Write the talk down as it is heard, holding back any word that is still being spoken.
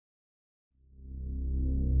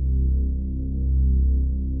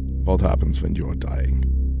What happens when you're dying?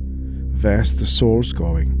 Where's the souls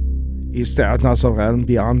going? Is there another realm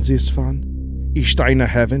beyond this one? Is there a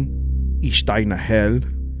heaven? Is there a hell?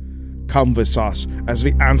 Come with us as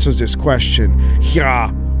we answer this question,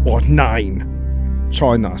 ja or nein.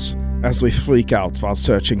 Join us as we freak out while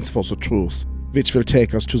searching for the truth, which will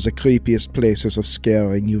take us to the creepiest places of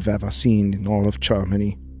scaring you've ever seen in all of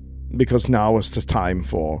Germany. Because now is the time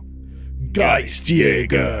for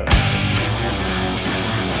Geistjäger!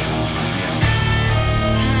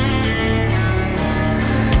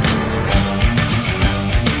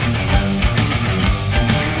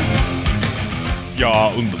 Ja,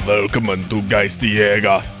 und willkommen to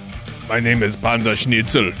Geistjäger. My name is Panzer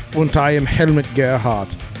Schnitzel. Und I am Helmut Gerhard.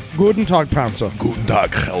 Guten Tag, Panzer. Guten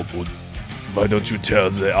Tag, Helmut. Why don't you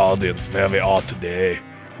tell the audience where we are today?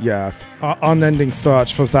 Yes, our unending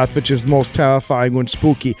search for that which is most terrifying and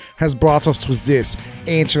spooky has brought us to this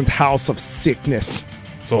ancient house of sickness.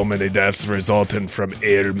 So many deaths resulting from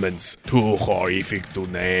ailments too horrific to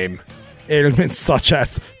name. Ailments such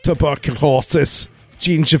as tuberculosis,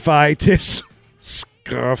 gingivitis,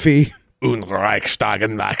 scurvy, Und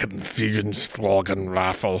Reichstagen-Nacken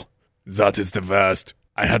Raffle. That is the worst.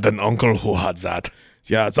 I had an uncle who had that.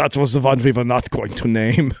 Yeah, that was the one we were not going to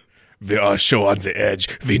name. We are so on the edge.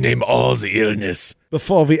 We name all the illness.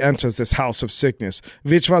 Before we enter this house of sickness,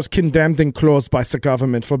 which was condemned and closed by the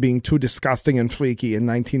government for being too disgusting and freaky in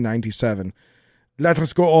 1997, let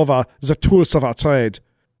us go over the tools of our trade.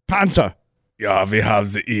 Panzer! Yeah, we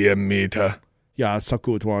have the EM meter. Yeah, it's a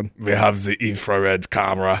good one. We have the infrared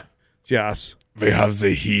camera. Yes. We have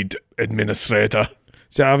the heat administrator.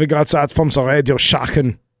 Yeah, we got that from the Radio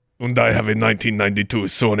Shacken. And I have a 1992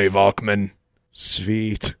 Sony Walkman.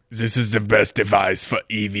 Sweet. This is the best device for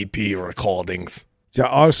EVP recordings. Yeah,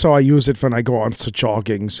 also I use it when I go on to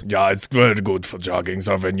joggings. Yeah, it's very good for joggings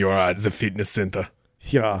or when you're at the fitness center.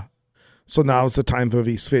 Yeah. So now's the time where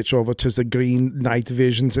we switch over to the green night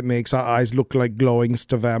visions that makes our eyes look like glowing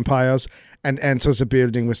to vampires and enter the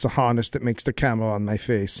building with the harness that makes the camera on my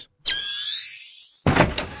face.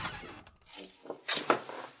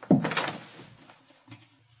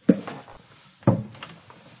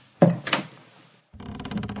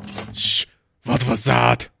 Shh! What was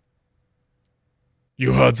that?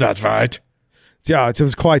 You heard that, right? Yeah, it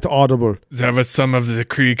was quite audible. There was some of the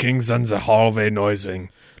creakings and the hallway noising.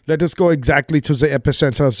 Let us go exactly to the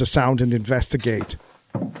epicenter of the sound and investigate.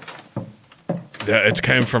 There, it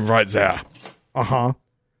came from right there. Uh-huh.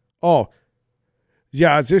 Oh.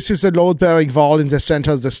 Yeah, this is a load-bearing wall in the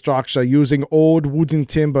center of the structure using old wooden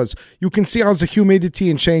timbers. You can see how the humidity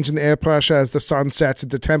and change in air pressure as the sun sets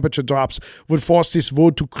and the temperature drops would force this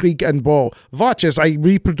wood to creak and bow. Watch as I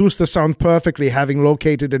reproduce the sound perfectly, having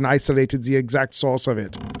located and isolated the exact source of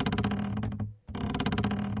it.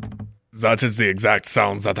 That is the exact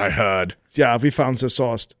sound that I heard. Yeah, we found the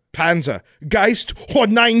source. Panzer, Geist or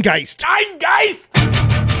Nein Geist? Ein Geist!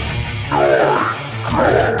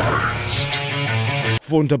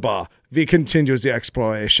 Wunderbar. We continue the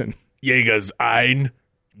exploration. Jägers ein,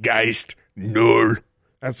 Geist null.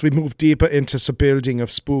 As we move deeper into the building of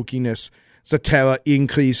spookiness, the terror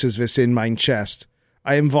increases within my chest.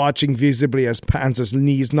 I am watching visibly as Panzer's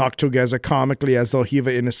knees knock together comically as though he were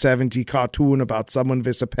in a 70s cartoon about someone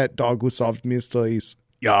with a pet dog who solved mysteries.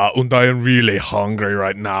 Yeah, and I am really hungry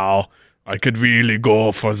right now. I could really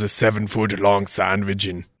go for the 7-foot-long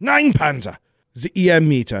sandwiching. Nein, Panzer! The EM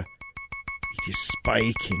meter. It is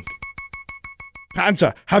spiking.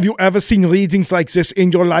 Panzer, have you ever seen readings like this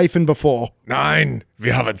in your life and before? Nein, we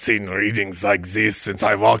haven't seen readings like this since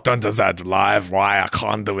I walked onto that live wire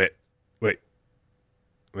conduit.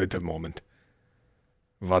 Wait a moment.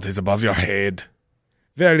 What is above your head?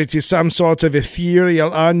 Well, it is some sort of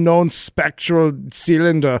ethereal, unknown, spectral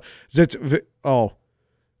cylinder that... Oh.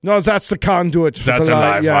 No, that's the conduit. That's a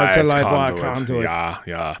live wire. Yeah, it's a live wire conduit.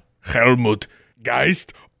 Yeah. Helmut,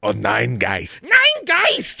 Geist or Nein Geist? Nein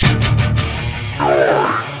Geist!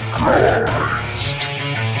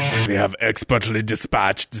 We have expertly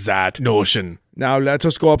dispatched that notion. Now let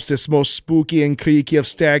us go up this most spooky and creaky of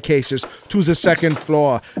staircases to the second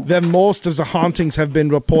floor, where most of the hauntings have been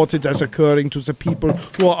reported as occurring to the people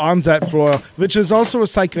who are on that floor, which is also a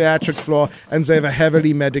psychiatric floor, and they were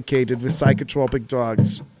heavily medicated with psychotropic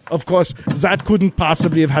drugs. Of course, that couldn't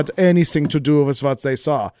possibly have had anything to do with what they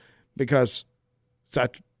saw, because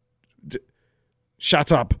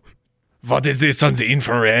shut up. What is this on the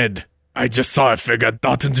infrared? I just saw a figure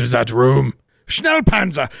dart into that room. Schnell,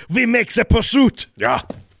 Panzer! We make the pursuit! Yeah.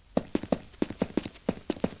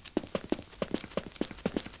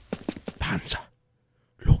 Panzer,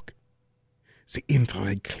 look. The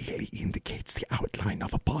infrared clearly indicates the outline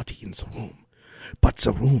of a body in the room. but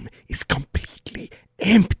the room is completely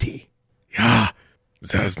empty. Yeah,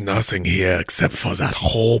 there's nothing here except for that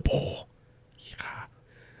hobo. Yeah.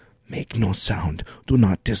 Make no sound. Do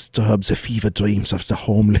not disturb the fever dreams of the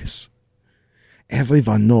homeless.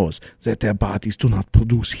 Everyone knows that their bodies do not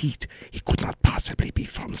produce heat. He could not possibly be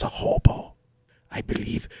from the hobo. I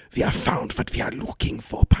believe we have found what we are looking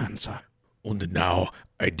for, Panzer. And now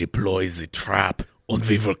I deploy the trap, and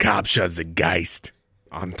we will capture the Geist.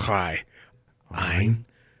 On 3. 1,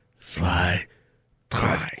 2, 3.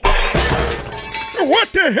 What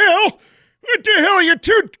the hell? What the hell are you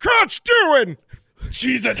two crouched doing?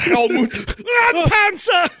 Jesus, Helmut!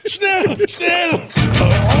 Panzer! Schnell,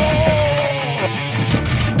 schnell!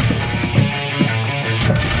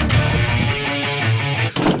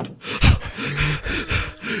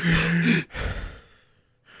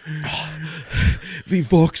 We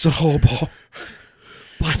walked the hobo,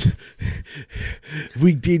 but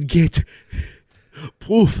we did get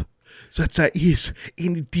proof that there is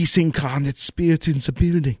any disincarnate spirit in the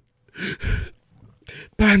building.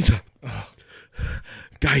 Panzer,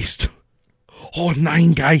 Geist,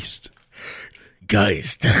 9 Geist.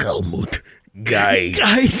 Geist, Helmut, Geist.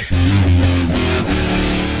 Geist.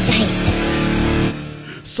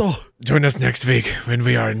 So, join us next week when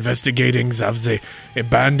we are investigating the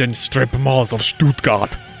abandoned strip malls of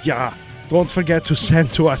Stuttgart. yeah, don't forget to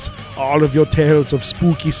send to us all of your tales of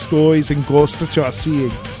spooky stories and ghosts that you are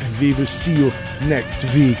seeing, and we will see you next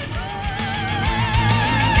week.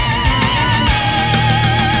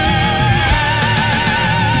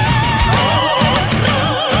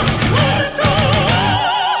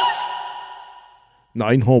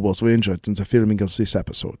 Nine hobos were injured in the filming of this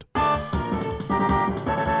episode.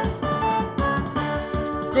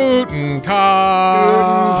 Guten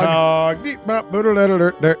Tag.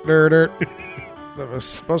 That was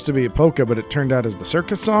supposed to be a polka, but it turned out as the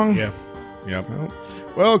circus song. Yeah. Yep. Well,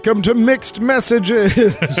 welcome to Mixed Messages.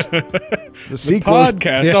 The sequel.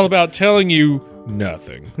 Podcast Yeah. all about telling you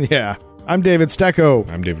nothing. Yeah. I'm David Stecco.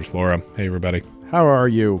 I'm David Flora. Hey, everybody. How are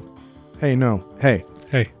you? Hey, no. Hey,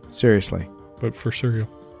 Hey, seriously. but for cereal.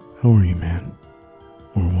 How are you, man?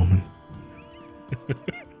 Or woman?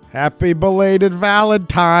 Happy belated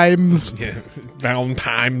Valentine's. Yeah,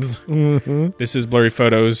 Valentine's. Mm-hmm. This is Blurry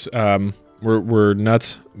Photos. We're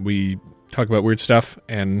nuts. We talk about weird stuff,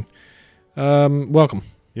 and welcome.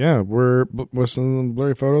 Yeah, we're some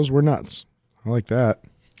blurry photos. We're nuts. I like that.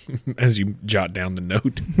 As you jot down the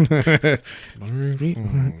note.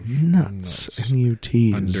 Nuts.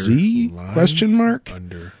 N-U-T-Z? Underline. Question mark?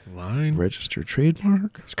 Underline. Registered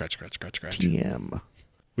trademark? Scratch. TM.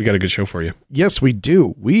 We got a good show for you. Yes, we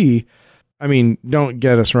do. Don't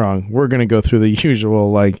get us wrong. We're going to go through the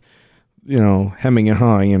usual, hemming and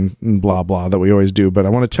hawing and blah, blah that we always do. But I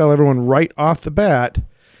want to tell everyone right off the bat,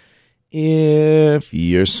 if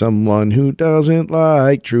you're someone who doesn't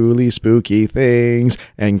like truly spooky things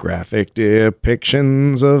and graphic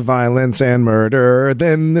depictions of violence and murder,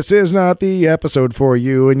 then this is not the episode for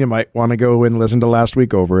you, and you might want to go and listen to last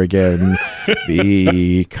week over again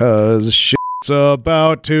because shit's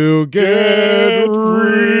about to get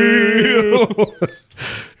real.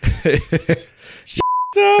 Shit's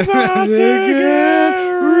about to get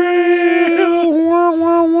real. Wah,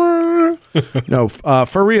 wah, wah. No,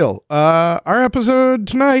 for real. Our episode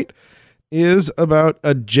tonight is about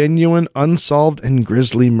a genuine, unsolved, and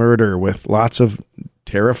grisly murder with lots of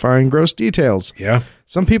terrifying, gross details. Yeah.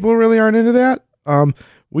 Some people really aren't into that.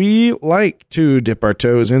 We like to dip our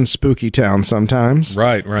toes in spooky town sometimes.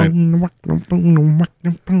 Right.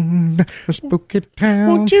 Spooky town.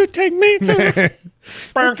 Won't you take me to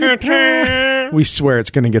Spooky Town? We swear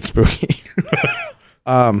it's going to get spooky.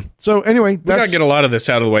 So anyway, We gotta get a lot of this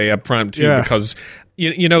out of the way up front too, Yeah. because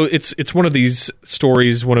it's one of these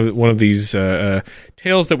stories, one of these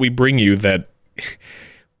tales that we bring you that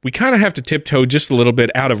we kind of have to tiptoe just a little bit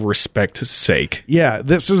out of respect's sake. Yeah,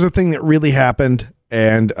 this is a thing that really happened,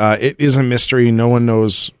 and it is a mystery. No one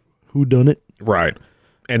knows who done it, Right.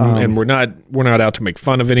 And we're not out to make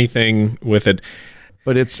fun of anything with it.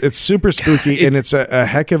 but it's super spooky, and it's a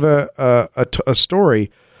heck of a story.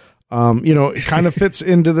 It kind of fits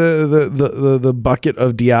into the bucket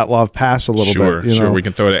of Dyatlov Pass a little bit. Sure. We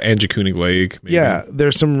can throw it at Anjakunig Lake. Maybe. Yeah,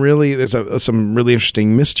 there's some really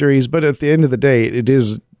interesting mysteries, but at the end of the day, it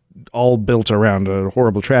is all built around a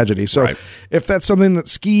horrible tragedy. So Right. if that's something that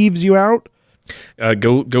skeeves you out,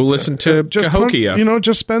 Go listen to Cahokia.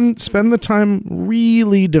 just spend the time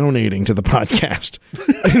really donating to the podcast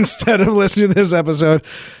instead of listening to this episode.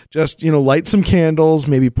 Just light some candles,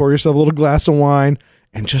 maybe pour yourself a little glass of wine,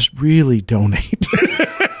 and just really donate.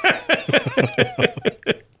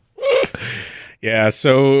 Yeah,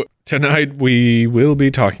 so Tonight we will be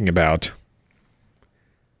talking about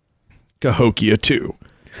Cahokia 2.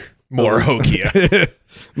 more Hokia.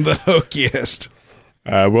 The hokiest.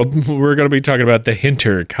 We're going to be talking about the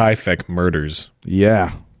Hinterkaifeck murders.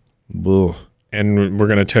 Yeah. Ugh. And we're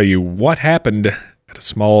going to tell you what happened at a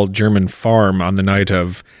small German farm on the night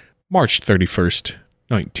of March 31st,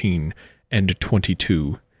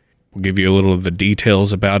 1922. We'll give you a little of the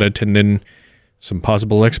details about it and then some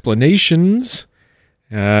possible explanations,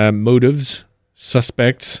 motives,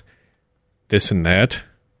 suspects, this and that,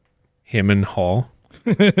 him and haw,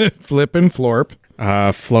 Flip and florp.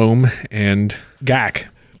 Floam, and Gack.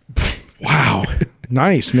 Wow.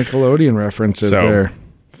 Nice Nickelodeon references there.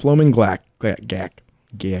 Floam and Glack. Gack.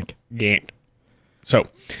 Gack. So,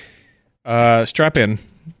 strap in,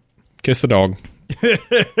 kiss the dog,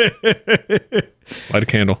 light a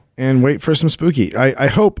candle. And wait for some spooky. I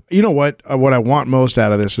hope, you know what I want most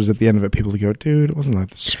out of this is at the end of it, people to go, dude, it wasn't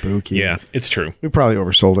that spooky. Yeah, it's true. We probably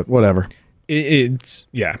oversold it. Whatever. It's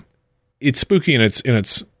spooky in its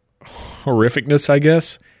horrificness, I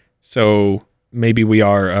guess. So maybe we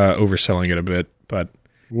are overselling it a bit, but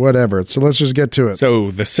whatever. So let's just get to it.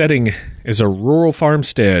 So the setting is a rural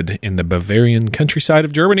farmstead in the Bavarian countryside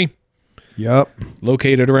of Germany. Yep.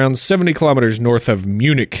 Located around 70 kilometers north of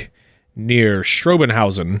Munich, near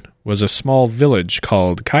Schrobenhausen, was a small village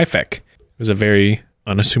called Kaifeck. It was a very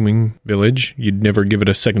unassuming village. You'd never give it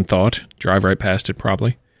a second thought. Drive right past it,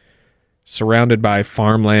 probably. Surrounded by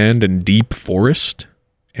farmland and deep forest.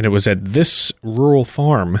 And it was at this rural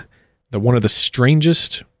farm that one of the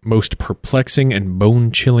strangest, most perplexing, and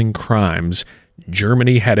bone-chilling crimes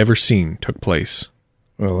Germany had ever seen took place.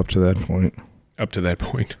 Well, up to that point. Up to that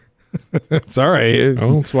point. It's all right.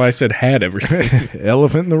 Oh, that's why I said had ever seen.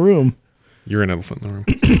 Elephant in the room. You're an elephant in the room.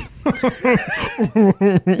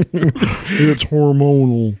 It's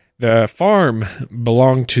hormonal. The farm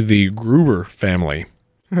belonged to the Gruber family.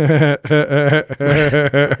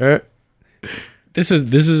 This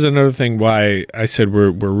is another thing why I said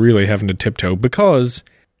we're really having to tiptoe, because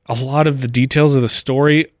a lot of the details of the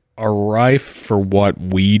story are rife for what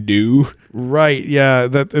we do. Right, yeah,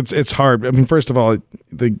 it's hard. I mean, first of all,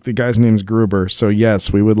 the guy's name's Gruber, so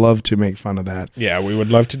yes, we would love to make fun of that. Yeah, we would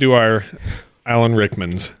love to do our Alan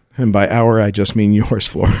Rickmans. And by our, I just mean yours,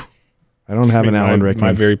 Flora. I don't have an Alan Rickman.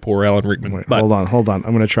 My very poor Alan Rickman. Wait, hold on.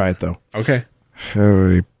 I'm going to try it, though. Okay.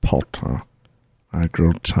 Harry Potter, I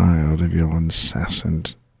grow tired of your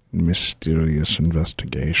incessant, mysterious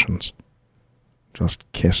investigations. Just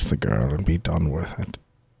kiss the girl and be done with it.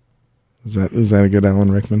 Is that a good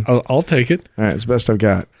Alan Rickman? I'll take it. All right, it's the best I've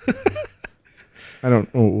got. I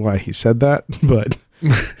don't know why he said that, but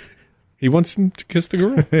he wants him to kiss the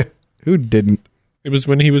girl. Who didn't? It was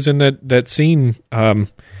when he was in that scene,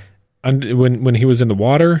 when he was in the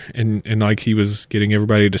water and like he was getting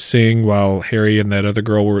everybody to sing while Harry and that other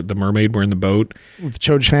girl, the mermaid, were in the boat. With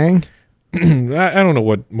Cho Chang? I don't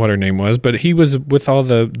know what her name was, but he was with all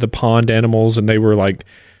the pond animals and they were like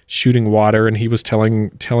shooting water, and he was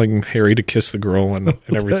telling Harry to kiss the girl and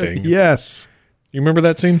everything. Yes. You remember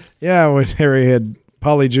that scene? Yeah, when Harry had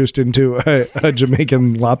polyjuiced into a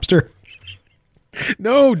Jamaican lobster.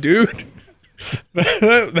 No, dude.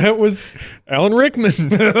 That was Alan Rickman.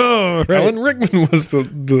 Oh, right. Alan Rickman was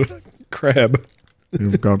the crab.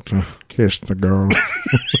 You've got to kiss the girl.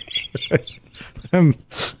 I'm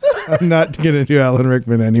not going to do Alan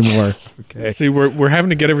Rickman anymore. Okay. See, we're having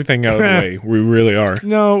to get everything out of the way. We really are.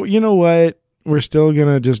 No, you know what? We're still going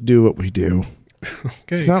to just do what we do.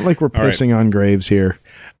 Okay. It's not like we're pissing on graves here.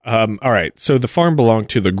 All right. So the farm belonged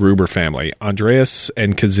to the Gruber family, Andreas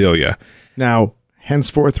and Kazelia. Now,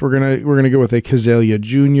 henceforth, we're gonna go with a Kazelia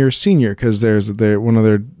Junior Senior, because one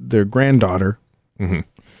of their granddaughter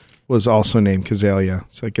was also named Kazelia,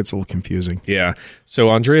 so it gets a little confusing. Yeah. So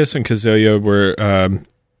Andreas and Kazelia were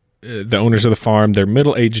the owners of the farm. Their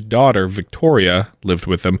middle-aged daughter, Victoria, lived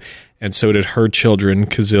with them, and so did her children,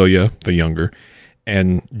 Kazelia, the younger,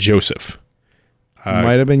 and Joseph.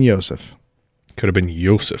 Might have been Joseph. Could have been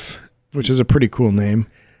Joseph. Which is a pretty cool name.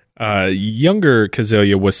 Younger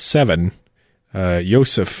Kazelia was 7.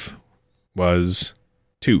 Joseph was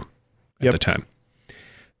 2 at the time.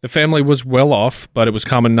 The family was well off, but it was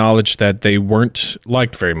common knowledge that they weren't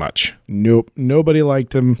liked very much. Nope. Nobody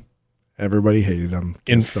liked him. Everybody hated him.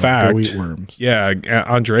 In fact, yeah,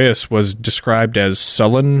 Andreas was described as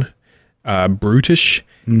sullen, brutish,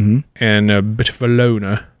 and a bit of a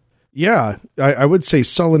loner. Yeah, I would say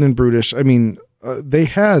sullen and brutish. I mean, they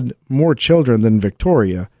had more children than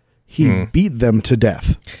Victoria. He beat them to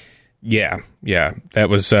death. Yeah. That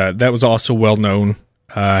was also well known.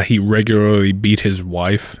 He regularly beat his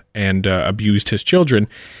wife and abused his children.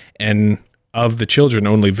 And of the children,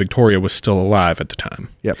 only Victoria was still alive at the time.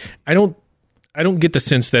 Yep. I don't get the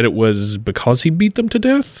sense that it was because he beat them to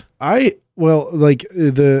death. In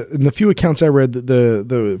the few accounts I read,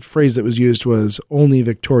 the phrase that was used was only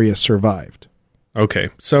Victoria survived. Okay,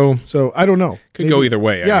 so I don't know. Could go either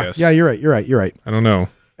way, I guess. Yeah, you're right. I don't know.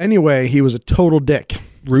 Anyway, he was a total dick.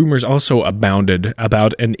 Rumors also abounded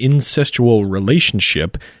about an incestual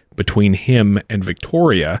relationship between him and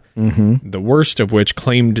Victoria, the worst of which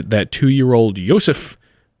claimed that 2-year-old Joseph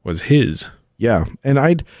was his. Yeah,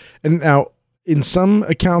 and now in some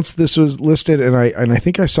accounts this was listed, and I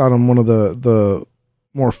think I saw it on one of the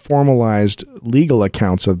more formalized legal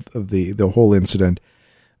accounts of the whole incident,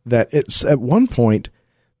 that it's at one point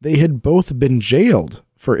they had both been jailed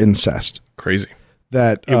for incest. Crazy.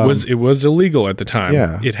 That it was illegal at the time.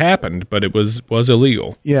 Yeah. It happened, but it was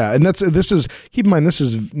illegal. Yeah, and keep in mind, this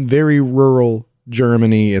is very rural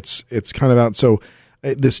Germany. It's kind of out. So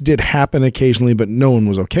this did happen occasionally, but no one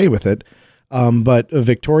was okay with it. But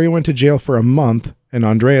Victoria went to jail for a month, and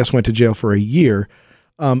Andreas went to jail for a year.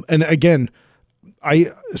 And again,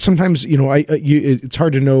 sometimes it's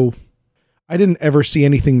hard to know. I didn't ever see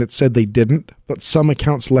anything that said they didn't, but some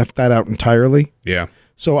accounts left that out entirely. Yeah.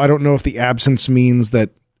 So I don't know if the absence means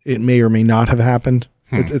that it may or may not have happened.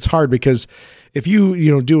 It's hard because if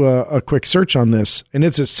you do a quick search on this, and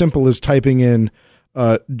it's as simple as typing in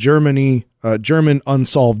German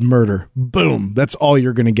unsolved murder, boom, that's all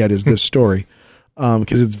you're going to get is this story,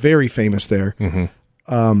 because it's very famous there.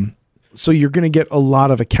 So you're going to get a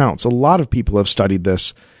lot of accounts. A lot of people have studied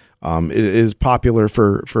this. It is popular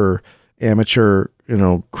for amateur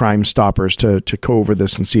crime stoppers to go over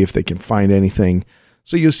this and see if they can find anything.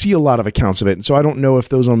 So you'll see a lot of accounts of it. And so I don't know if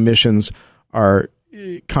those omissions are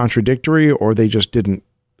contradictory or they just didn't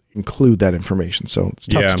include that information. So it's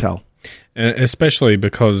tough to tell. Especially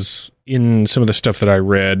because in some of the stuff that I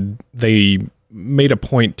read, they made a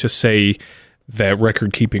point to say that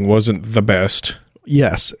record keeping wasn't the best.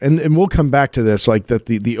 Yes. And we'll come back to this, like that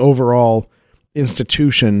the overall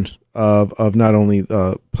institution of not only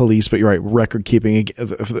police, but you're right, record keeping.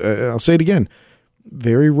 I'll say it again.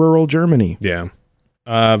 Very rural Germany. Yeah.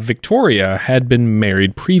 Victoria had been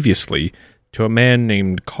married previously to a man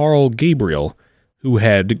named Karl Gabriel, who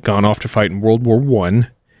had gone off to fight in World War I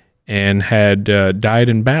and had died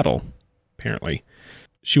in battle, apparently.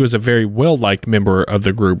 She was a very well-liked member of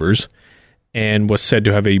the Grubers and was said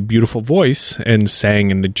to have a beautiful voice and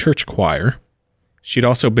sang in the church choir. She'd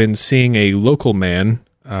also been seeing a local man,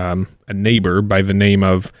 a neighbor by the name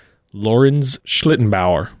of Lorenz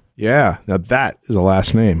Schlittenbauer. Yeah, now that is a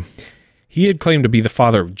last name. He had claimed to be the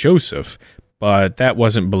father of Joseph, but that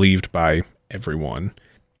wasn't believed by everyone.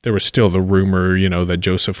 There was still the rumor, that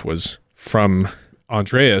Joseph was from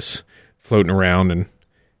Andreas floating around, and I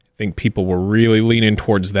think people were really leaning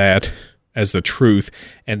towards that as the truth.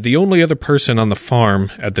 And the only other person on the farm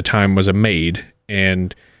at the time was a maid,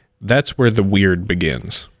 and that's where the weird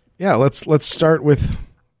begins. Yeah, let's start with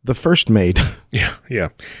the first maid. Yeah.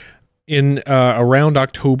 In around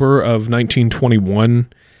October of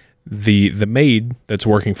 1921, the maid that's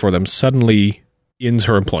working for them suddenly ends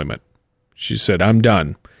her employment. She said, "I'm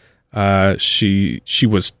done." She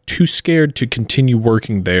was too scared to continue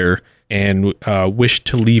working there and wished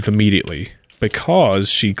to leave immediately because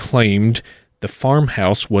she claimed the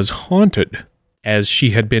farmhouse was haunted, as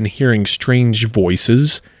she had been hearing strange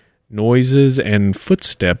voices, noises, and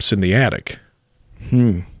footsteps in the attic.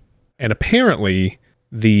 And apparently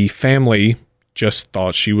the family just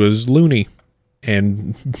thought she was loony,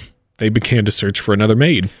 and they began to search for another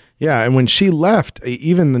maid. Yeah, and when she left,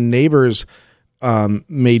 even the neighbors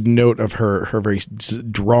made note of her very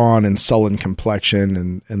drawn and sullen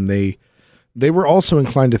complexion, and they were also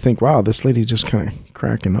inclined to think, wow, this lady just kind of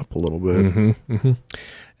cracking up a little bit.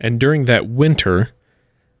 And during that winter,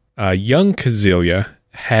 young Kazelia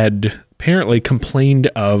had apparently complained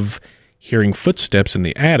of hearing footsteps in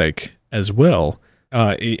the attic as well,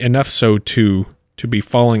 enough so to be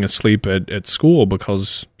falling asleep at school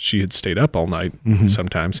because she had stayed up all night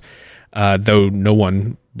sometimes, though no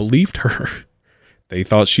one believed her. They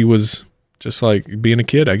thought she was just like being a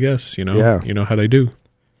kid, I guess, You know how they do.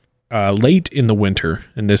 Late in the winter,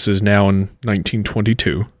 and this is now in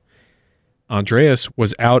 1922, Andreas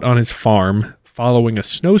was out on his farm following a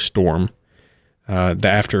snowstorm,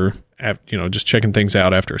 just checking things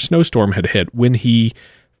out after a snowstorm had hit, when he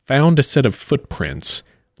found a set of footprints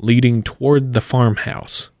leading toward the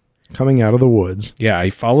farmhouse. Coming out of the woods. Yeah, he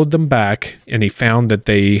followed them back, and he found that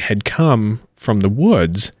they had come from the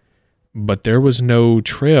woods, but there was no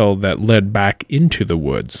trail that led back into the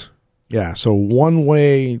woods. Yeah, so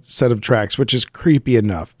one-way set of tracks, which is creepy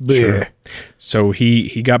enough. Sure. So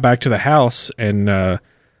he got back to the house and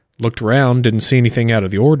looked around, didn't see anything out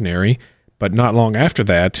of the ordinary, but not long after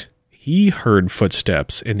that, he heard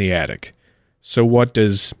footsteps in the attic. So what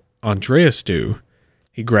does Andreas do?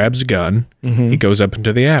 He grabs a gun, he goes up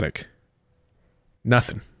into the attic.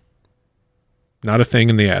 Nothing. Not a thing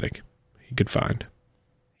in the attic he could find.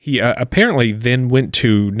 He apparently then went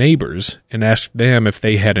to neighbors and asked them if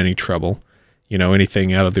they had any trouble,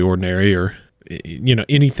 anything out of the ordinary or,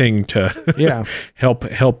 anything to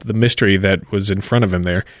help the mystery that was in front of him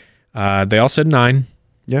there. They all said 9.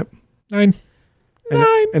 Yep. 9.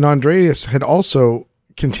 And Andreas had also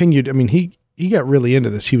continued. I mean, he got really into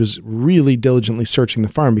this. He was really diligently searching the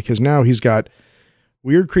farm because now he's got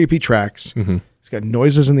weird, creepy tracks. He's got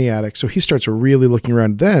noises in the attic. So he starts really looking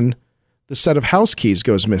around. Then the set of house keys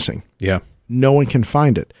goes missing. Yeah. No one can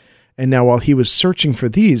find it. And now while he was searching for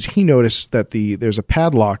these, he noticed that there's a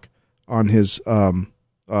padlock on his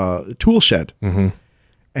tool shed. And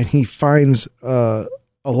he finds there's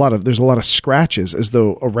a lot of scratches as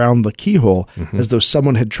though around the keyhole, as though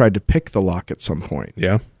someone had tried to pick the lock at some point.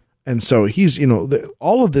 Yeah. And so he's,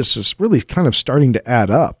 all of this is really kind of starting to add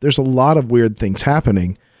up. There's a lot of weird things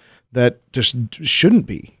happening that just shouldn't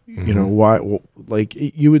be. Why? Well, like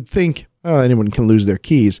you would think, anyone can lose their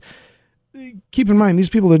keys. Keep in mind, these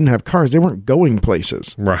people didn't have cars. They weren't going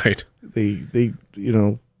places. Right. They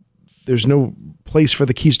there's no place for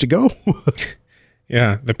the keys to go.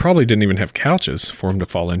 Yeah. They probably didn't even have couches for him to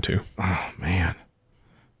fall into. Oh, man.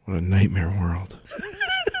 What a nightmare world.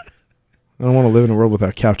 I don't want to live in a world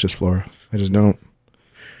without couches, Flora. I just don't.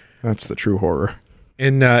 That's the true horror.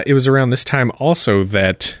 And it was around this time also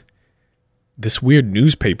that this weird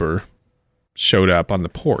newspaper showed up on the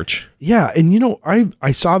porch. Yeah, and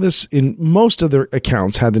I saw this in most of their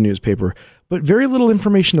accounts had the newspaper, but very little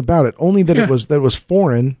information about it. Only that it was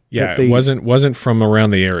foreign. Yeah, it wasn't from around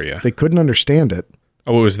the area. They couldn't understand it.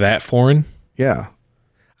 Oh, it was that foreign? Yeah.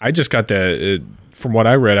 I just got from what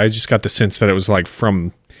I read, I just got the sense that it was like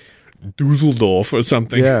from Dusseldorf or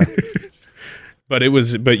something. Yeah. But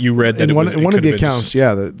you read that in one of the accounts,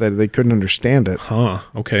 that they couldn't understand it. Huh.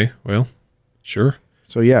 Okay. Well, sure.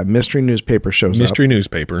 So yeah, mystery newspaper shows up. Mystery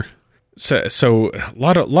newspaper. So a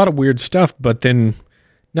lot of weird stuff, but then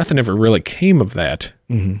nothing ever really came of that.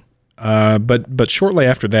 But shortly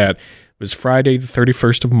after that was Friday the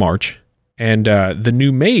 31st of March, and the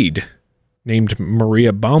new maid named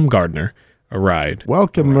Maria Baumgartner arrived.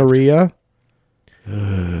 Welcome, Maria.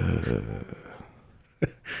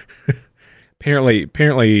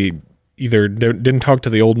 Apparently, either didn't talk to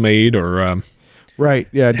the old maid or right.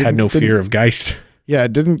 Yeah, had no fear of Geist. Yeah,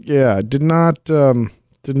 didn't get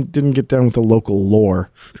down with the local lore.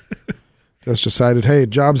 Just decided, hey,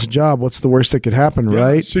 job's a job. What's the worst that could happen,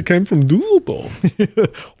 right? She came from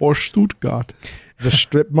Dusseldorf or Stuttgart, the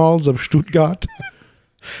strip malls of Stuttgart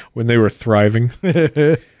when they were thriving.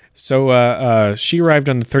 So she arrived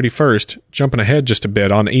on the 31st. Jumping ahead just a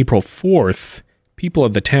bit, on April 4th, people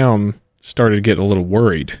of the town started getting a little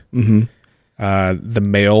worried. The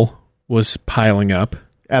mail was piling up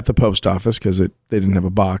at the post office because they didn't have a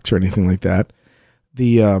box or anything like that.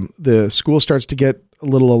 The school starts to get a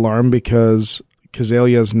little alarmed because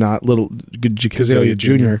Kazalia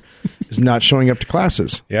Jr. is not showing up to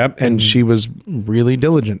classes. Yep, and she was really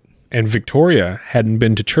diligent. And Victoria hadn't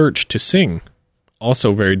been to church to sing.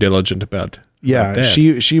 Also very diligent about that.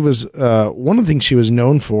 She was one of the things she was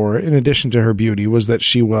known for, in addition to her beauty, was that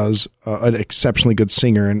she was an exceptionally good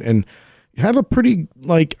singer and had a pretty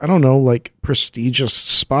prestigious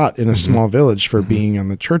spot in a small village for being on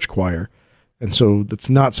the church choir. And so that's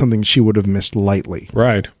not something she would have missed lightly.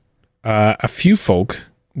 Right. A few folk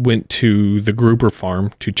went to the Gruber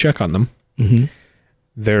farm to check on them.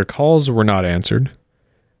 Their calls were not answered.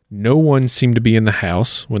 No one seemed to be in the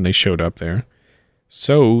house when they showed up there.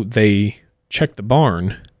 So they checked the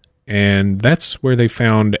barn, and that's where they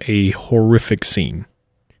found a horrific scene.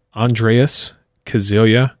 Andreas,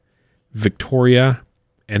 Kazilia, Victoria,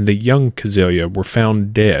 and the young Kazilia were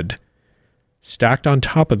found dead, stacked on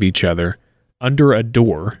top of each other, under a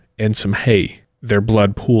door and some hay. Their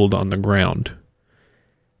blood pooled on the ground.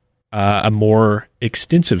 A more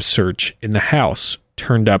extensive search in the house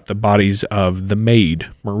turned up the bodies of the maid,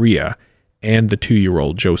 Maria, and the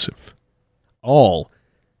 2-year-old Joseph. All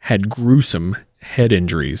had gruesome head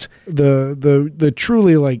injuries. The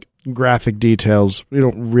truly graphic details we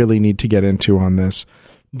don't really need to get into on this,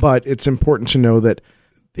 but it's important to know that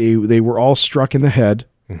they were all struck in the head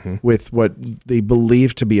with what they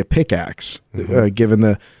believed to be a pickaxe, given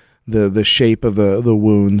the shape of the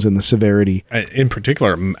wounds and the severity. In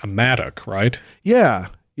particular, a mattock, right? Yeah,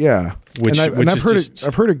 Yeah, Which I've heard just,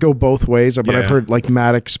 I've heard it go both ways, but I've heard like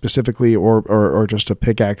mattock specifically, or just a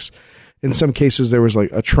pickaxe. In some cases, there was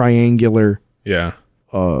like a triangular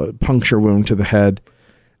puncture wound to the head.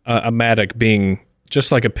 A mattock being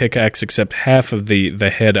just like a pickaxe, except half of the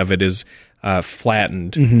head of it is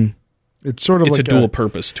flattened. Mm-hmm. It's sort of it's like a dual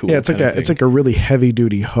purpose tool. Yeah, it's like a really heavy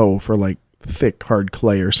duty hoe for like thick hard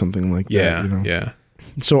clay or something like that. You know? Yeah.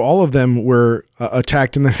 So all of them were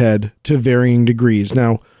attacked in the head to varying degrees.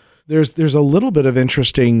 Now, there's a little bit of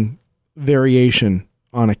interesting variation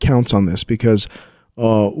on accounts on this, because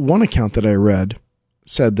one account that I read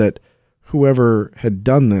said that whoever had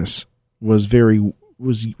done this was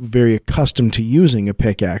very accustomed to using a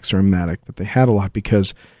pickaxe or a mattock, that they had a lot,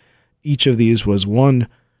 because each of these was one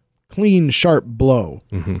clean, sharp blow,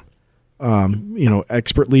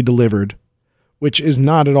 expertly delivered, which is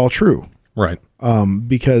not at all true. Right.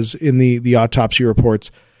 Because in the autopsy reports,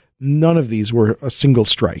 none of these were a single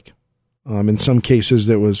strike. In some cases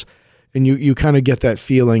that was, and you kind of get that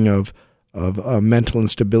feeling of mental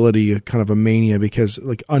instability, kind of a mania, because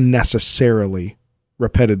like unnecessarily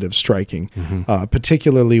repetitive striking,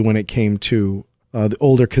 particularly when it came to the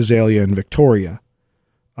older Kazalia and Victoria.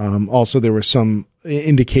 Also, there were some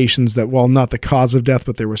indications that, while not the cause of death,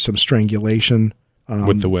 but there was some strangulation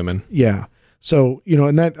with the women. Yeah. So,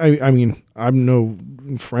 and that, I mean, I'm no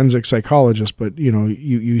forensic psychologist, but,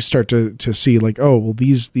 you start to see like, oh, well,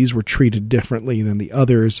 these were treated differently than the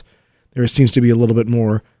others. There seems to be a little bit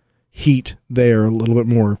more heat there, a little bit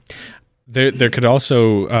more. There could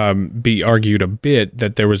also be argued a bit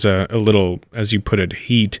that there was a little, as you put it,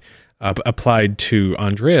 heat applied to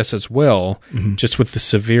Andreas as well, just with the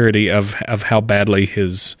severity of how badly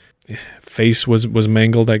his face was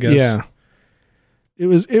mangled, I guess. Yeah.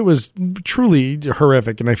 It was truly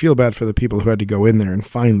horrific, and I feel bad for the people who had to go in there and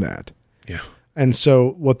find that. Yeah. And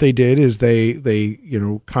so what they did is they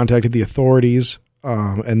contacted the authorities,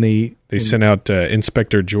 and they sent out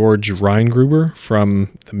Inspector George Reingruber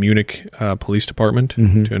from the Munich Police Department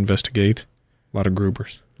to investigate. A lot of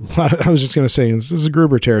Grubers. I was just going to say, this is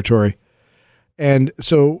Gruber territory. And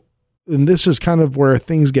so, and this is kind of where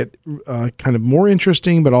things get kind of more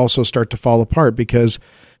interesting, but also start to fall apart, because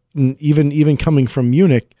even coming from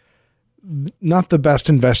Munich, not the best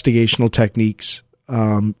investigational techniques.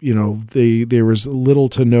 There was little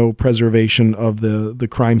to no preservation of the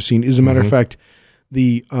crime scene. As a matter of fact,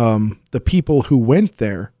 the people who went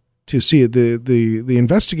there to see it, the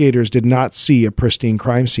investigators did not see a pristine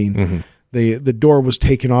crime scene. The door was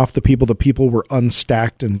taken off the people were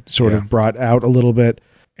unstacked and sort of brought out a little bit.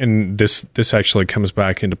 And this actually comes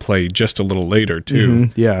back into play just a little later too.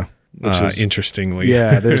 Yeah. Which is interestingly.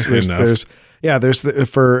 Yeah. There's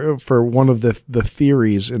for one of the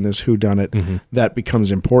theories in this whodunit that becomes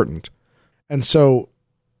important. And so,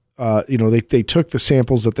 they took the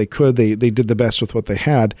samples that they could, they did the best with what they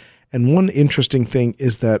had. And one interesting thing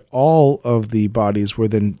is that all of the bodies were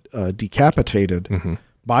then decapitated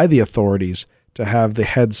by the authorities to have the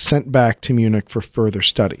heads sent back to Munich for further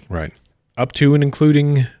study. Right. Up to and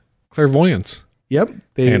including clairvoyance. Yep.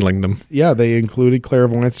 Handling them. Yeah, they included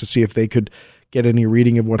clairvoyance to see if they could get any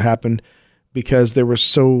reading of what happened, because there was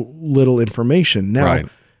so little information.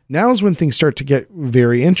 Now is when things start to get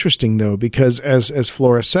very interesting, though, because as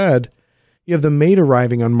Flora said, you have the maid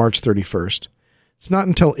arriving on March 31st. It's not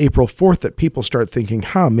until April 4th that people start thinking,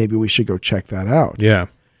 maybe we should go check that out. Yeah.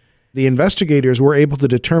 The investigators were able to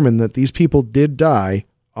determine that these people did die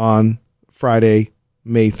on Friday,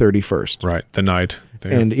 May 31st. Right, the night.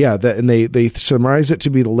 And they summarize it to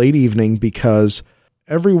be the late evening, because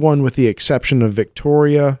everyone with the exception of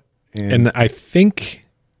Victoria and I think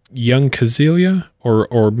young Kazelia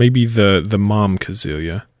or maybe the mom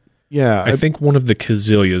Kazelia. Yeah. I think one of the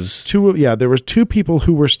Kazelias. There was two people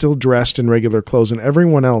who were still dressed in regular clothes, and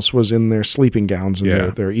everyone else was in their sleeping gowns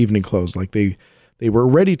and their evening clothes. Like they were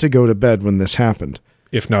ready to go to bed when this happened.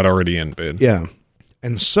 If not already in bed. Yeah.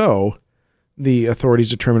 And so the authorities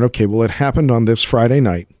determined, okay, well, it happened on this Friday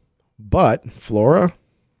night. But, Flora,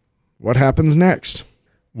 what happens next?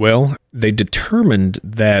 Well, they determined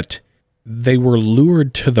that they were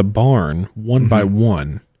lured to the barn one by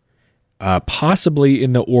one, possibly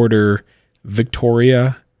in the order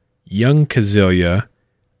Victoria, young Kazelia,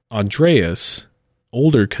 Andreas,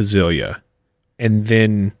 older Kazelia, and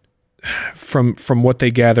then from what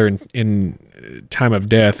they gather in time of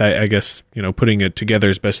death, I guess, putting it together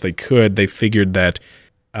as best they could, they figured that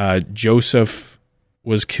Joseph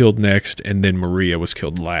was killed next, and then Maria was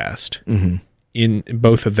killed last. In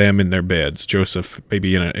both of them in their beds. Joseph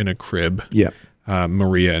maybe in a crib. Yeah.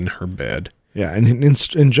 Maria in her bed. Yeah,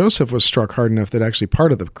 and Joseph was struck hard enough that actually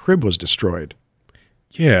part of the crib was destroyed.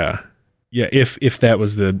 Yeah. Yeah, if that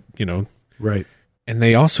was the, Right. And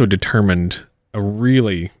they also determined a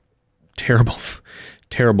really terrible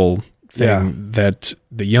thing that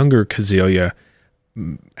the younger Kazelia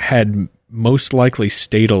had most likely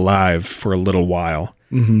stayed alive for a little while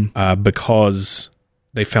because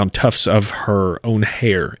they found tufts of her own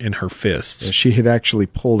hair in her fists. Yeah, she had actually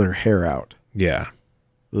pulled her hair out. Yeah.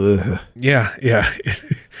 Ugh. Yeah.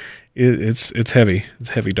 It's heavy. It's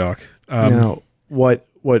heavy, Doc. Now, what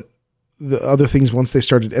the other things, once they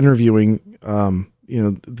started interviewing,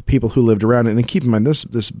 the people who lived around it, and keep in mind,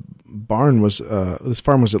 this farm was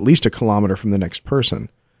at least a kilometer from the next person.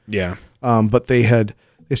 Yeah. But they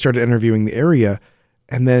started interviewing the area,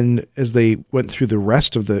 and then as they went through the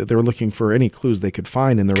rest of they were looking for any clues they could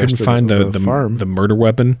find in the rest of the farm. The murder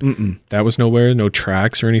weapon. Mm-mm. That was nowhere, no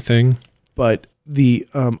tracks or anything. But the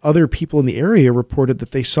other people in the area reported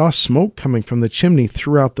that they saw smoke coming from the chimney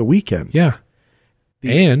throughout the weekend. Yeah.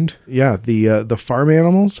 The farm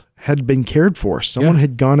animals had been cared for. Someone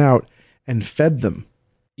had gone out and fed them.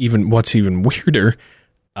 What's even weirder,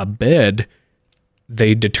 a bed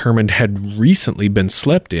they determined had recently been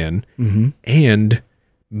slept in, and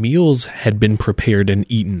meals had been prepared and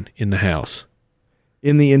eaten in the house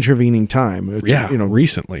in the intervening time.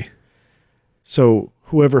 Recently. So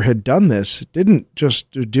whoever had done this didn't just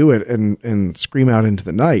do it and scream out into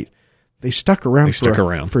the night. They stuck around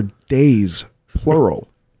for days, plural.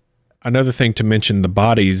 Another thing to mention, the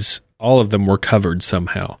bodies, all of them were covered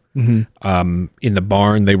somehow. In the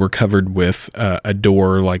barn, they were covered with a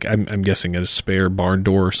door, like I'm guessing a spare barn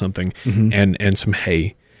door or something, and some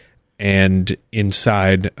hay. And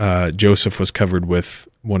inside, Joseph was covered with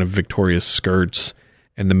one of Victoria's skirts,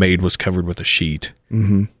 and the maid was covered with a sheet.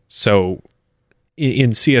 So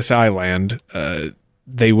in CSI land,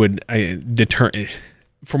 they would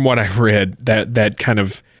from what I've read, that kind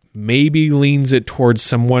of maybe leans it towards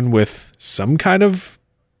someone with some kind of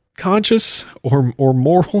conscious or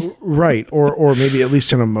moral, right? Or maybe at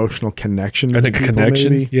least an emotional connection. I think a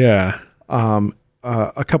connection, maybe. Yeah.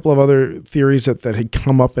 A couple of other theories that had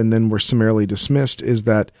come up and then were summarily dismissed is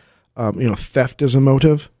that theft is a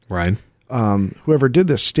motive. Right. Whoever did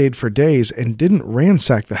this stayed for days and didn't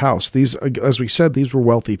ransack the house. These, as we said, these were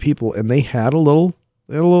wealthy people, and they had a little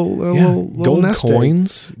gold nest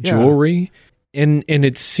coins, jewelry, and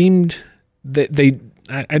it seemed that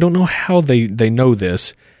I don't know how they know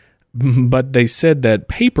this, but they said that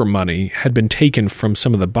paper money had been taken from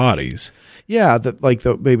some of the bodies. Yeah,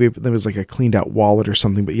 maybe there was like a cleaned out wallet or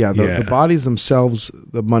something, but the bodies themselves,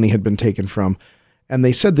 the money had been taken from. And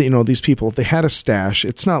they said that, these people, if they had a stash,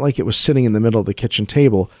 it's not like it was sitting in the middle of the kitchen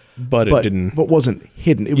table, but wasn't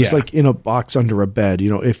hidden. It was like in a box under a bed.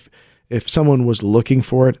 If someone was looking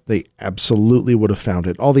for it, they absolutely would have found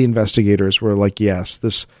it. All the investigators were like, yes,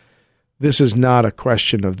 this is not a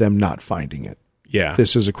question of them not finding it. Yeah.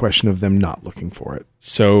 This is a question of them not looking for it.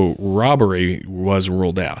 So robbery was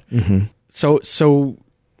ruled out. So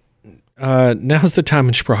now's the time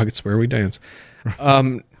in Sprockets where we dance.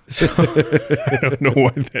 So I don't know why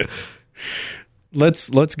that.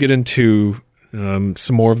 Let's get into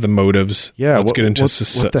some more of the motives. Yeah, let's get into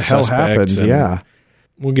what the hell happened. Yeah,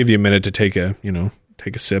 we'll give you a minute to take a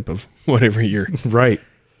sip of whatever you've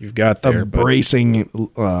got there. A bracing,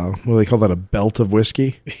 what do they call that? A belt of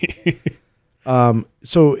whiskey.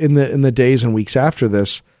 So in the days and weeks after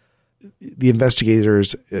this, the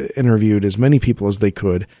investigators interviewed as many people as they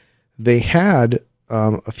could. They had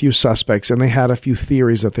a few suspects, and they had a few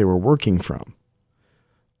theories that they were working from.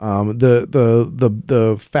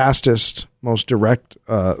 The fastest, most direct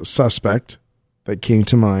suspect that came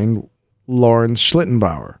to mind, Lawrence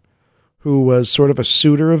Schlittenbauer, who was sort of a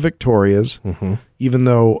suitor of Victoria's, even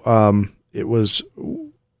though it was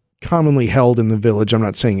commonly held in the village, I'm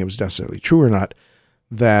not saying it was necessarily true or not,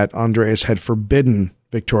 that Andreas had forbidden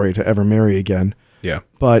Victoria to ever marry again. Yeah.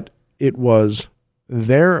 But it was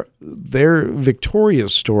their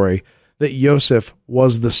Victoria's story that Joseph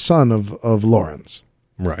was the son of Lawrence.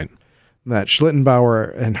 Right. That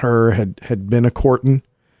Schlittenbauer and her had been a courting,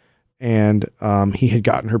 and he had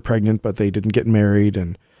gotten her pregnant, but they didn't get married.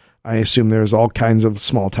 And I assume there was all kinds of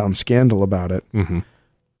small town scandal about it.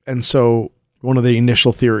 And so one of the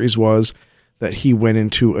initial theories was that he went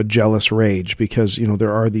into a jealous rage because,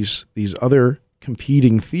 there are these other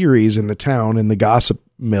competing theories in the town, in the gossip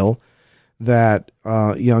mill, that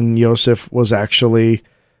young Joseph was actually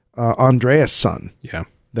Andreas' son. Yeah.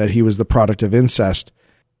 That he was the product of incest.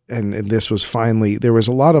 And this was finally, there was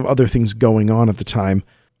a lot of other things going on at the time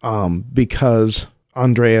because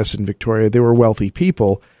Andreas and Victoria, they were wealthy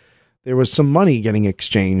people. There was some money getting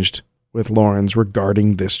exchanged with Lawrence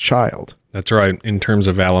regarding this child. That's right. In terms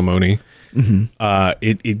of alimony.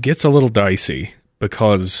 it gets a little dicey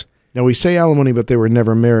because... Now, we say alimony, but they were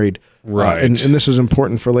never married. Right. And this is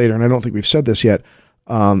important for later, and I don't think we've said this yet.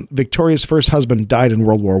 Victoria's first husband died in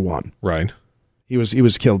World War I. Right. He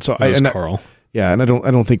was killed. So Carl. And I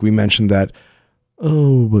don't think we mentioned that.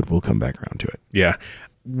 Oh, but we'll come back around to it. Yeah.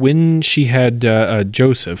 When she had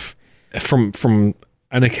Joseph, from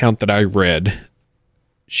an account that I read,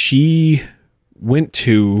 she went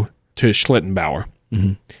to Schlittenbauer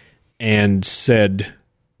and said,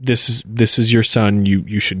 This is your son.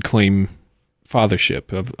 You should claim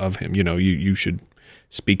fathership of him. You should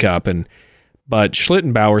speak up. But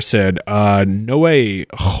Schlittenbauer said, no way,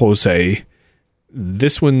 Jose.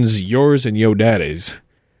 This one's yours and yo daddy's.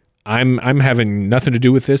 I'm having nothing to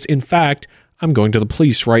do with this. In fact, I'm going to the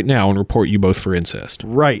police right now and report you both for incest.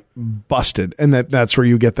 Right. Busted. And that's where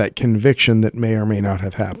you get that conviction that may or may not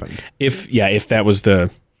have happened. If that was the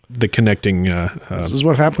connecting this is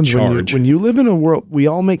what happens charge. when you live in a world. We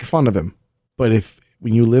all make fun of him, but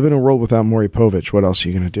when you live in a world without Maury Povich, what else are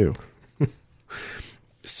you going to do?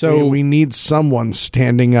 So we need someone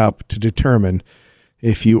standing up to determine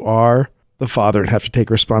if you are the father and have to take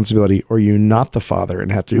responsibility, or you're not the father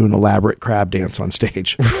and have to do an elaborate crab dance on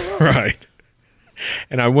stage. Right.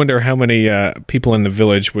 And I wonder how many people in the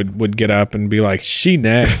village would get up and be like, she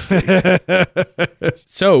nasty.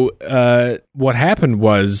 So what happened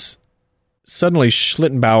was suddenly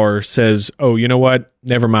Schlittenbauer says, oh, you know what?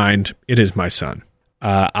 Never mind. It is my son.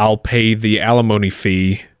 I'll pay the alimony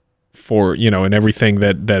fee for, and everything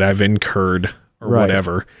that I've incurred or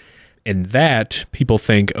whatever. And that, people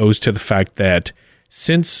think, owes to the fact that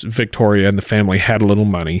since Victoria and the family had a little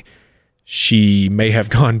money, she may have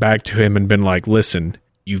gone back to him and been like, listen,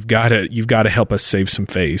 you've got to help us save some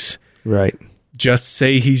face. Right. Just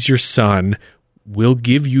say he's your son. We'll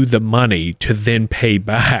give you the money to then pay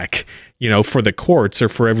back, for the courts or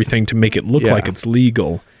for everything to make it look like it's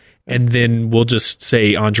legal. And then we'll just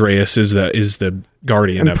say Andreas is the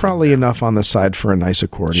guardian and probably enough on the side for a nice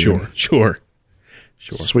accordion. Sure.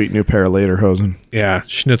 Sweet new pair of lederhosen. Yeah,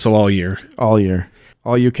 schnitzel all year. All year.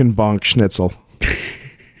 All you can bonk schnitzel.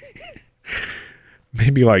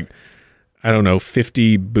 Maybe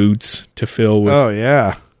 50 boots to fill with. Oh,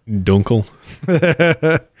 yeah. Dunkel.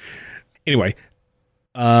 Anyway,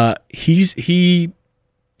 he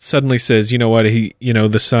suddenly says, you know what,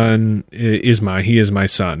 the son is mine. He is my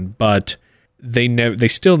son. But they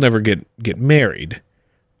still never get married.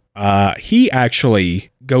 He actually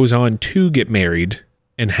goes on to get married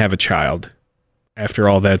and have a child after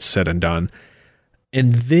all that's said and done.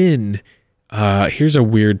 And then here's a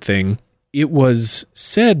weird thing. It was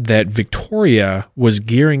said that Victoria was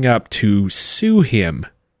gearing up to sue him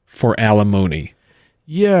for alimony.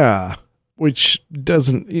 Yeah, which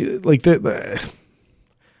doesn't I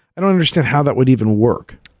don't understand how that would even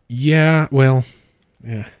work. Yeah, well,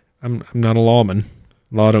 yeah, I'm not a lawman.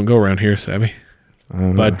 Law don't go around here, savvy.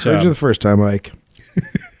 But heard you the first time, Ike.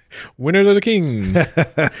 Winner to the king.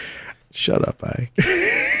 Shut up, Ike.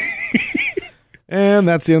 And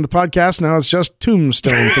that's the end of the podcast. Now it's just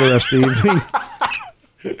Tombstone for the rest of the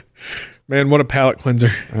evening. Man, what a palate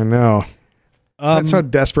cleanser. I know. That's how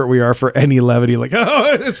desperate we are for any levity. Like,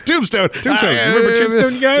 oh, it's Tombstone. Remember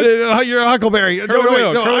Tombstone, guys? You're a Huckleberry.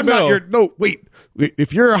 I'm not your... No, wait.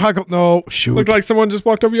 If you're a Huckle... No, shoot. Looked like someone just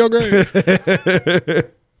walked over your grave.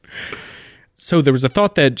 So there was a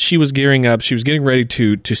thought that she was gearing up. She was getting ready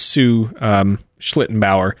to sue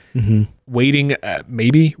Schlittenbauer,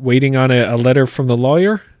 waiting on a letter from the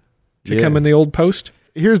lawyer to come in the old post.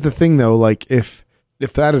 Here's the thing, though. If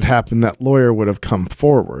that had happened, that lawyer would have come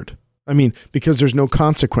forward. I mean, because there's no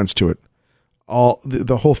consequence to it.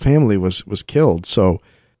 The whole family was killed, so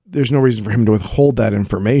there's no reason for him to withhold that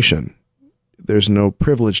information. There's no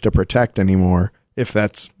privilege to protect anymore. If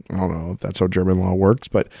that's, I don't know if that's how German law works,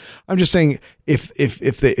 but I'm just saying if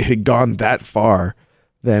they had gone that far,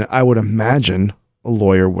 then I would imagine a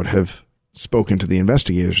lawyer would have spoken to the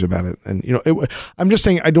investigators about it. And I'm just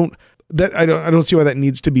saying I don't see why that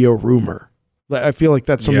needs to be a rumor. I feel like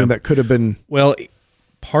that's something that could have been. Well,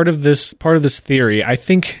 part of this theory, I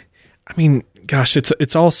think. I mean, gosh,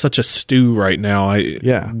 it's all such a stew right now.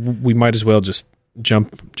 We might as well just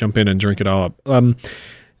jump in and drink it all up.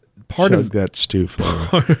 Chug that stew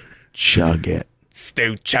flavor. Chug it.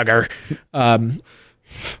 Stew chugger. I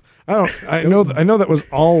know that was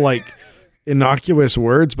all innocuous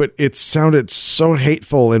words, but it sounded so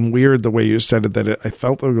hateful and weird the way you said it that I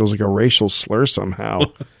felt like it was like a racial slur somehow.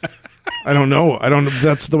 I don't know.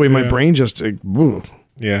 That's the way my brain just.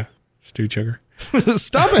 Yeah. Stew chugger.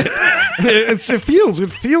 Stop it.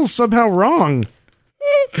 It feels somehow wrong.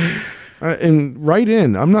 And write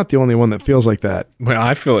in. I'm not the only one that feels like that. Well,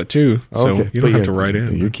 I feel it too. So Okay, you don't have to write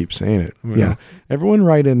in. You keep saying it. Yeah. Everyone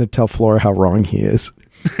write in and tell Flora how wrong he is.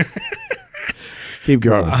 Keep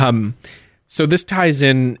going. So this ties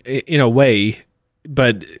in a way,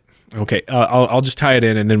 but okay, I'll just tie it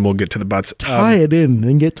in and then we'll get to the butts. Tie it in,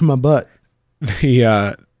 then get to my butt.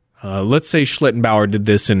 Let's say Schlittenbauer did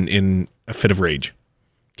this in a fit of rage.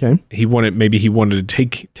 Okay. He wanted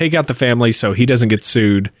to take out the family so he doesn't get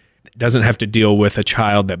sued, doesn't have to deal with a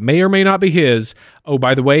child that may or may not be his. Oh,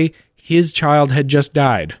 by the way, his child had just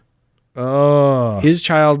died. Oh. His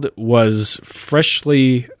child was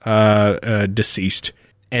freshly deceased,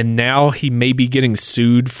 and now he may be getting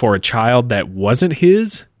sued for a child that wasn't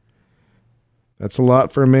his. That's a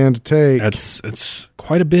lot for a man to take. It's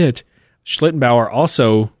quite a bit. Schlittenbauer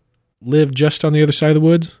also lived just on the other side of the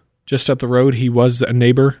woods. Just up the road, he was a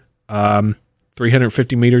neighbor,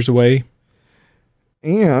 350 meters away.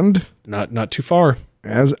 And not too far.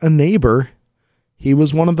 As a neighbor, he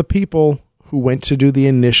was one of the people who went to do the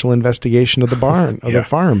initial investigation of the barn, of the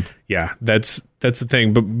farm. Yeah, that's the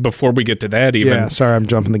thing. But before we get to that, even... Yeah, sorry, I'm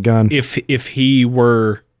jumping the gun. If he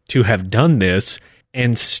were to have done this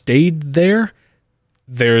and stayed there,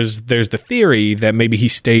 there's the theory that maybe he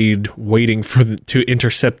stayed waiting to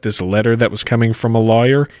intercept this letter that was coming from a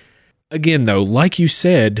lawyer. Again, though, like you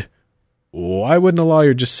said, why wouldn't the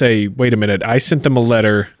lawyer just say, wait a minute, I sent them a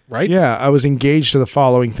letter, right? Yeah, I was engaged to the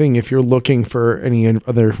following thing. If you're looking for any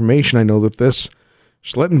other information, I know that this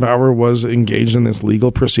Schlittenbauer was engaged in this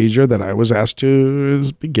legal procedure that I was asked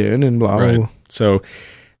to begin and blah, blah, blah. So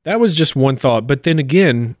that was just one thought. But then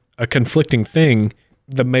again, a conflicting thing,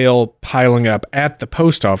 the mail piling up at the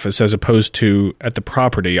post office as opposed to at the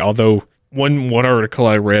property, although one article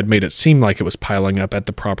I read made it seem like it was piling up at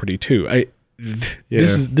the property too.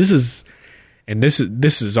 This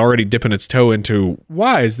is already dipping its toe into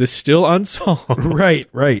why is this still unsolved? Right.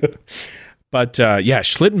 But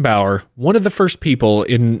Schlittenbauer, one of the first people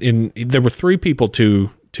in there were 3 people to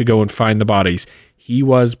go and find the bodies. He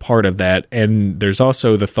was part of that, and there's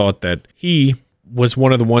also the thought that he was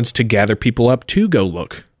one of the ones to gather people up to go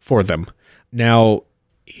look for them. Now,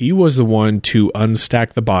 he was the one to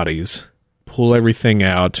unstack the bodies, pull everything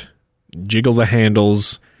out, jiggle the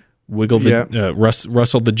handles, wiggle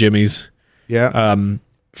rustle the jimmies. Yeah.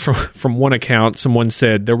 From one account, someone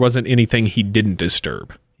said there wasn't anything he didn't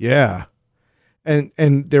disturb. Yeah. And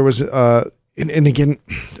there was and again,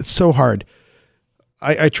 it's so hard.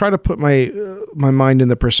 I try to put my mind in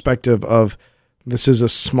the perspective of this is a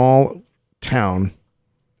small town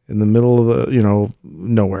in the middle of the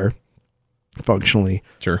nowhere, functionally.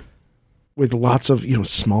 Sure. With lots of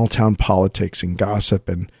small town politics and gossip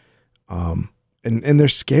and they're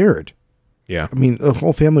scared. Yeah. I mean, the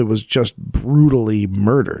whole family was just brutally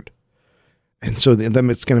murdered. And so then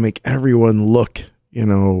it's going to make everyone look,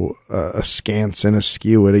 askance and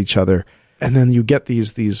askew at each other. And then you get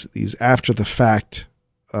these after the fact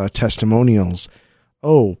testimonials.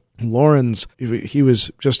 Oh, Lawrence, he was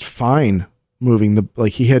just fine moving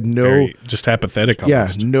he had no, just apathetic.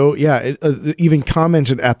 Almost. Even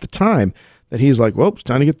commented at the time that he's like, well, it's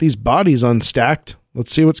time to get these bodies unstacked.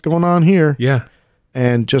 Let's see what's going on here. Yeah.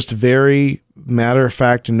 And just very matter of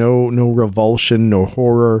fact, no revulsion, no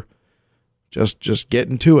horror, just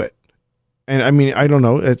getting to it. And I mean, I don't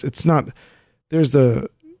know. It's not, there's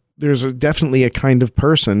definitely a kind of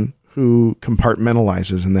person who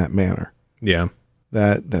compartmentalizes in that manner. Yeah.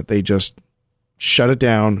 That they just shut it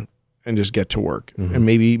down and just get to work. Mm-hmm. And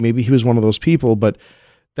maybe he was one of those people, but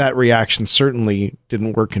that reaction certainly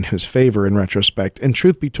didn't work in his favor in retrospect. And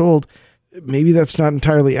truth be told, maybe that's not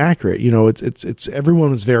entirely accurate. It's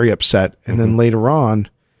everyone was very upset. And then later on,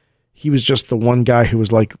 he was just the one guy who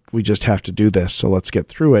was like, we just have to do this. So let's get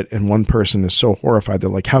through it. And one person is so horrified. They're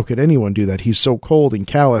like, how could anyone do that? He's so cold and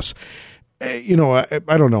callous. I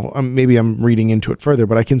don't know. Maybe I'm reading into it further,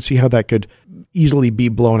 but I can see how that could easily be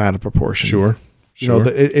blown out of proportion. Sure.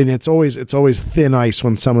 And it's always thin ice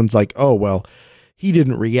when someone's like, oh, well, he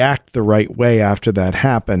didn't react the right way after that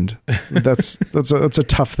happened. That's a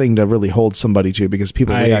tough thing to really hold somebody to, because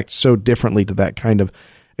people react so differently to that kind of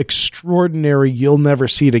extraordinary, you'll never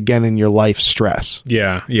see it again in your life stress.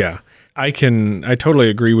 Yeah. Yeah. I totally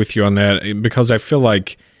agree with you on that, because I feel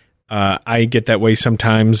like I get that way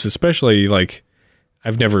sometimes, especially like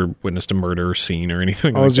I've never witnessed a murder scene or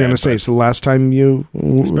anything like that. I was going to say, so the last time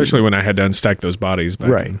especially when I had to unstack those bodies back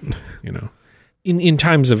right. In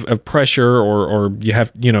times of pressure or you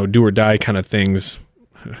have, do or die kind of things,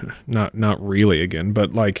 not really again,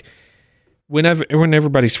 but like when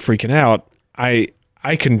everybody's freaking out,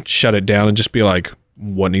 I can shut it down and just be like,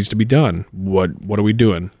 what needs to be done? What are we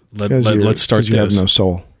doing? Let's start this. You have no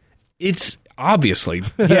soul. It's obviously,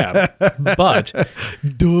 yeah, but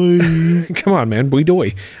Doy. come on, man, boy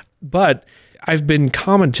doy. But I've been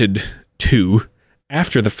commented to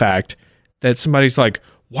after the fact that somebody's like,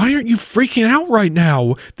 why aren't you freaking out right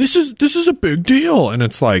now? This is a big deal. And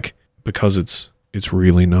it's like, because it's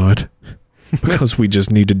really not. Because we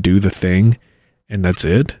just need to do the thing and that's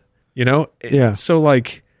it. You know? Yeah. So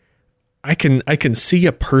like I can see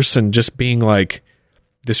a person just being like,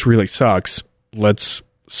 this really sucks. Let's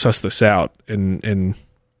suss this out and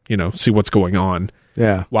you know, see what's going on.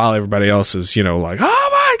 Yeah. While everybody else is, you know, like, oh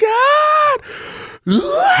my God.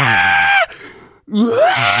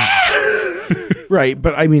 Right.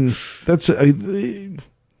 But I mean, it's a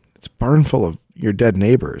barn full of your dead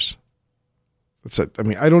neighbors.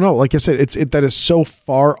 I don't know. Like I said, that is so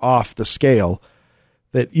far off the scale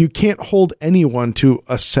that you can't hold anyone to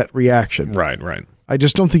a set reaction. Right. I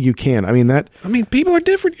just don't think you can. I mean, People are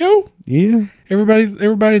different, yo. Yeah.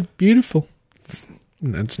 Everybody's beautiful.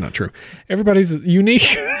 That's not true. Everybody's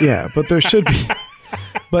unique. Yeah, but there should be.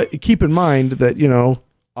 But keep in mind that, you know,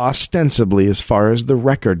 ostensibly, as far as the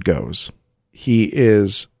record goes, he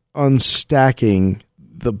is unstacking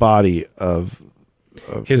the body of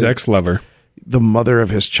His ex-lover. The mother of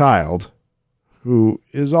his child, who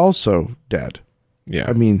is also dead. Yeah.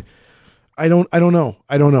 I mean, I don't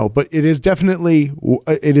know, but it is definitely,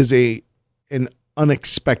 an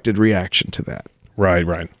unexpected reaction to that.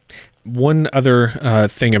 Right. One other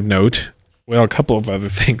thing of note, well, a couple of other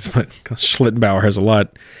things, but Schlittenbauer has a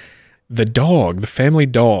lot. The family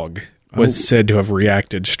dog was said to have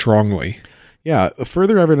reacted strongly. Yeah.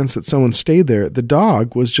 Further evidence that someone stayed there. The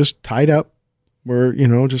dog was just tied up,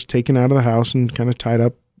 just taken out of the house and kind of tied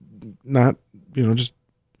up, just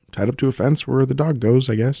tied up to a fence where the dog goes,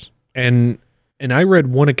 I guess. And I read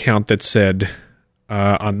one account that said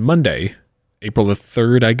on Monday, April the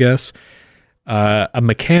 3rd, I guess, a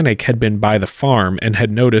mechanic had been by the farm and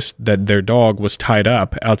had noticed that their dog was tied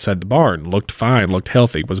up outside the barn, looked fine, looked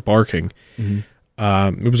healthy, was barking.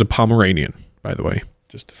 Mm-hmm. It was a Pomeranian, by the way,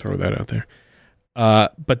 just to throw that out there.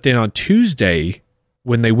 But then on Tuesday,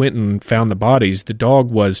 when they went and found the bodies, the dog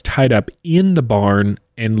was tied up in the barn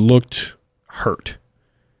and looked hurt.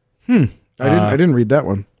 I didn't read that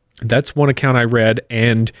one. That's one account I read,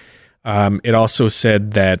 and it also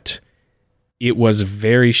said that it was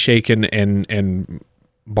very shaken and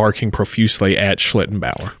barking profusely at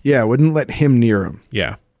Schlittenbauer. Yeah, wouldn't let him near him.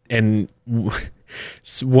 Yeah, and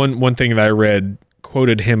one thing that I read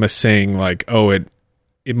quoted him as saying like, "Oh,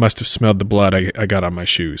 it must have smelled the blood I got on my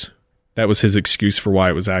shoes." That was his excuse for why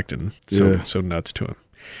it was acting so nuts to him.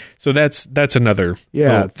 So that's another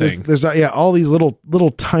little thing. There's all these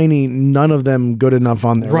little tiny, none of them good enough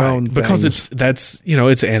on their own. Because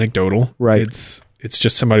it's anecdotal. Right. It's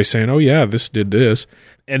just somebody saying, "Oh yeah, this did this,"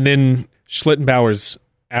 and then Schlittenbauer's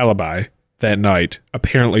alibi that night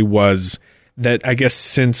apparently was that I guess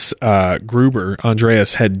since Gruber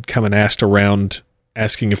Andreas had come and asked around,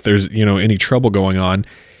 asking if there's any trouble going on,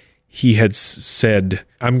 he had said,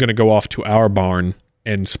 "I'm going to go off to our barn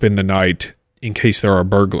and spend the night in case there are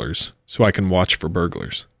burglars, so I can watch for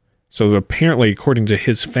burglars." So apparently, according to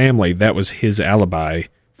his family, that was his alibi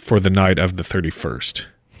for the night of the 31st.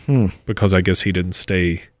 Because I guess he didn't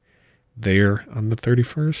stay there on the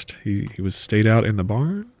 31st. He was stayed out in the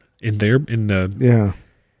barn, in the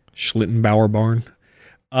Schlittenbauer barn.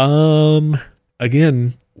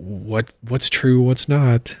 Again, what's true, what's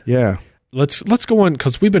not? Yeah. Let's go on,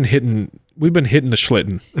 because we've been hitting the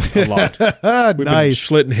Schlitten a lot. We've Nice.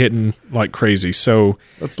 been Schlitten hitting like crazy. So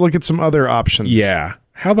let's look at some other options. Yeah.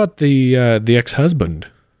 How about the ex-husband?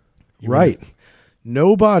 Right.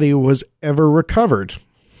 No body was ever recovered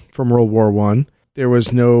from World War I. There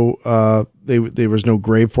was no there was no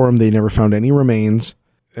grave for him. They never found any remains.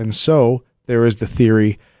 And so there is the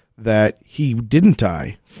theory that he didn't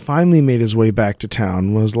die. Finally made his way back to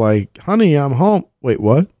town. Was like, "Honey, I'm home." Wait,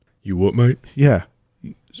 what? You what, mate? Yeah.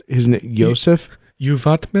 His name Joseph. You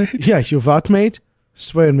what, mate? Yeah, you what, mate?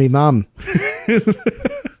 Swear me, mom.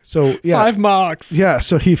 So yeah, 5 marks. Yeah,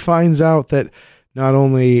 so he finds out that not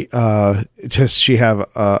only does she have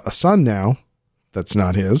a son now that's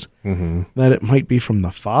not his, that it might be from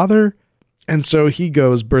the father, and so he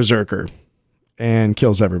goes berserker and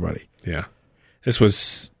kills everybody. Yeah, this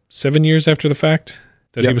was 7 years after the fact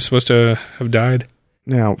that he was supposed to have died.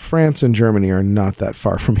 Now, France and Germany are not that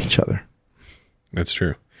far from each other. That's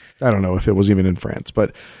true. I don't know if it was even in France,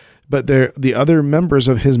 but the other members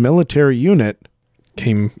of his military unit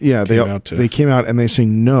came out and they say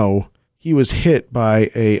no. He was hit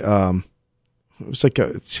by it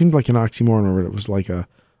seemed like an oxymoron, or it was like a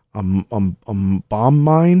bomb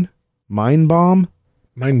mine bomb,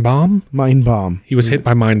 Mine bomb? Mine bomb. He was hit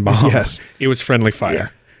by mine bomb. Yes. It was friendly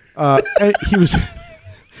fire. Yeah.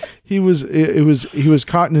 He was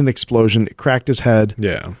caught in an explosion. It cracked his head.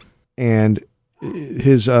 Yeah. And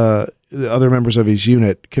his the other members of his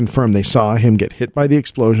unit confirmed they saw him get hit by the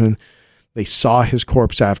explosion. They saw his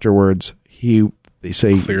corpse afterwards. They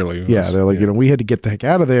say Clearly. they're like, we had to get the heck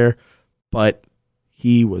out of there, but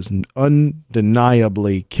he was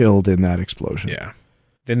undeniably killed in that explosion. Yeah.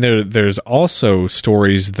 Then there's also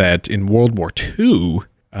stories that in World War II,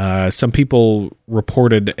 some people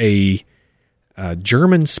reported a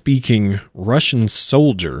German-speaking Russian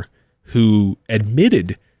soldier who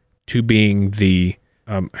admitted to being the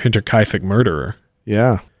Hinterkaifeck murderer.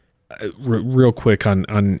 Yeah. Real quick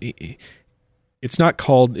on it's not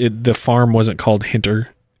called the farm wasn't called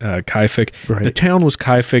Hinterkaifeck. Right. The town was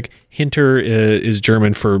Kaifeck. Hinter is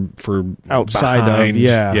German for outside behind, of,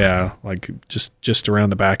 yeah, like just around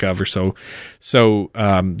the back of or so. So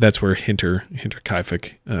that's where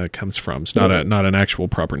Hinterkaifeck comes from. It's not an actual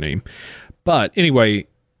proper name. But anyway,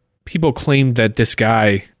 people claimed that this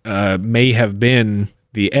guy may have been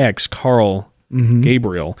the Carl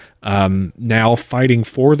Gabriel, now fighting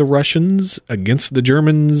for the Russians against the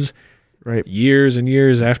Germans. Right, years and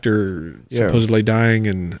years after supposedly dying,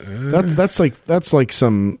 and that's like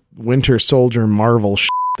some Winter Soldier Marvel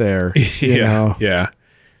there. You know?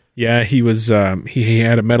 Yeah. He was he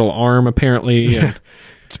had a metal arm apparently. Yeah.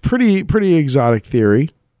 It's pretty exotic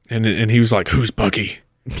theory. And he was like, "Who's Bucky?"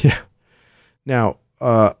 Yeah. Now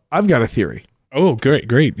I've got a theory. Oh,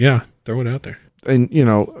 great, yeah, throw it out there. And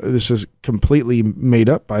this is completely made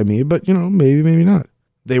up by me, but maybe not.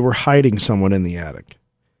 They were hiding someone in the attic.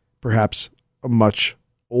 Perhaps a much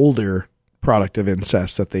older product of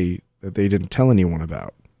incest that they didn't tell anyone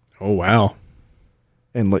about. Oh wow!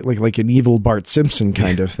 And like an evil Bart Simpson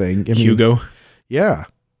kind of thing. Hugo. Yeah,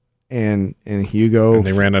 and Hugo. And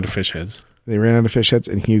they ran out of fish heads.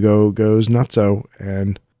 And Hugo goes nutso.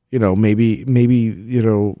 And maybe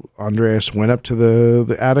Andreas went up to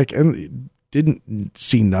the attic and didn't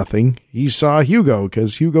see nothing. He saw Hugo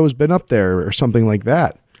because Hugo's been up there or something like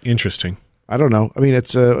that. Interesting. I don't know. I mean,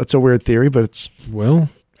 it's a weird theory, but it's... Well,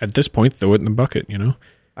 at this point, throw it in the bucket,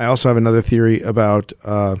 I also have another theory about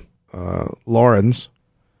Lawrence.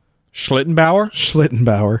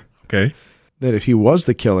 Schlittenbauer. Okay. That if he was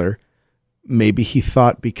the killer, maybe he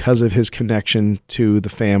thought because of his connection to the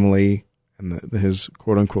family and his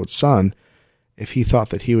quote-unquote son, if he thought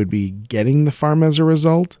that he would be getting the farm as a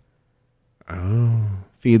result. Oh.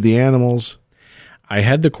 Feed the animals. I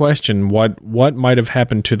had the question, what might have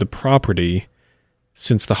happened to the property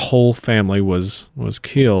since the whole family was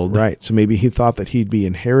killed? Right. So maybe he thought that he'd be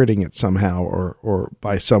inheriting it somehow or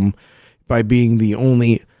by being the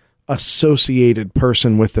only associated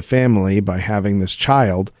person with the family by having this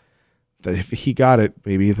child, that if he got it,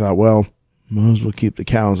 maybe he thought, well, might as well keep the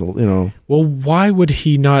cows, Well, why would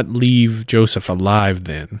he not leave Joseph alive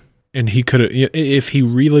then? And he could have, if he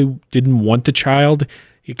really didn't want the child,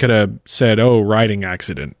 he could have said, riding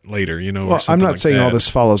accident later, Well, I'm not saying all this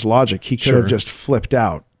follows logic. He could have just flipped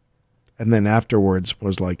out and then afterwards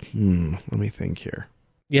was like, let me think here.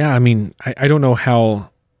 Yeah, I mean, I don't know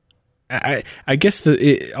how... I guess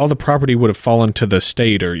all the property would have fallen to the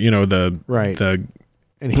state or, the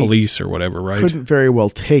and police or whatever, right? Couldn't very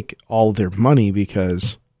well take all their money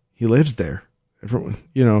because he lives there. Everyone,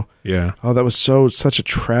 Yeah. Oh, that was such a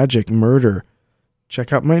tragic murder.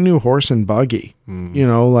 Check out my new horse and buggy.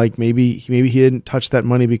 Maybe he didn't touch that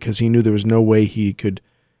money because he knew there was no way he could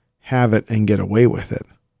have it and get away with it.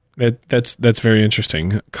 That's very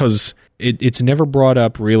interesting because it's never brought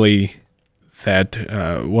up really that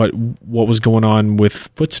what was going on with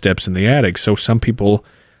footsteps in the attic. So some people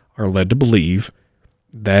are led to believe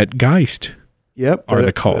that Geist are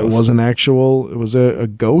the cause. It was it was a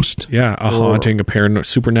ghost. Yeah, a haunting, a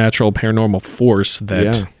supernatural, paranormal force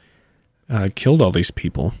that killed all these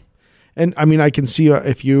people. And I mean, I can see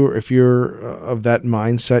if you're of that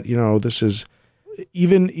mindset, this is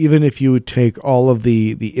even if you would take all of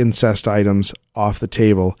the incest items off the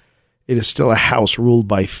table, it is still a house ruled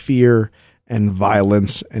by fear and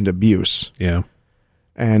violence and abuse. Yeah.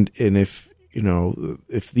 And if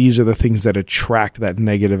these are the things that attract that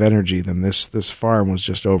negative energy, then this farm was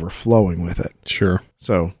just overflowing with it. Sure.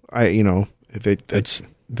 So if it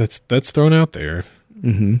that's thrown out there.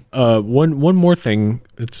 Mm-hmm. One more thing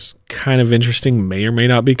that's kind of interesting, may or may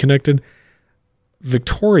not be connected.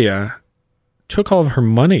 Victoria took all of her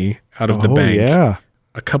money out of the bank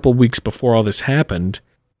a couple weeks before all this happened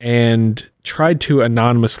and tried to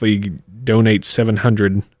anonymously donate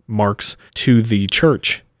 700 marks to the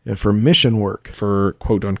church. Yeah, for mission work. For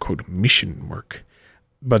quote unquote mission work.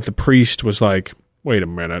 But the priest was like, wait a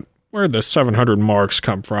minute. Where'd the 700 marks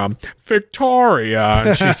come from? Victoria.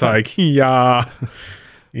 And she's like, yeah,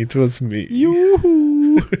 it was me.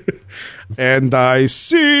 Yoo-hoo. And I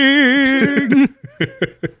sing.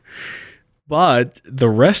 But the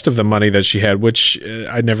rest of the money that she had, which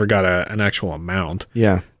I never got an actual amount.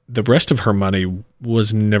 Yeah. The rest of her money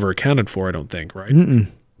was never accounted for, I don't think, right? Mm-mm.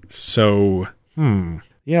 So,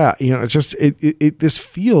 Yeah, it's just this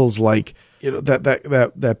feels like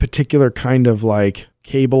that particular kind of like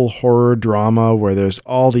cable horror drama where there's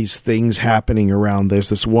all these things happening around. There's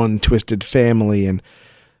this one twisted family, and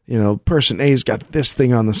person A's got this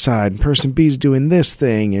thing on the side, and person B's doing this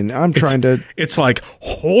thing, and I'm trying to. It's like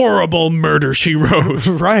horrible Murder, She Wrote.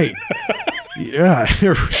 Right. Yeah.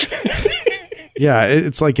 Yeah,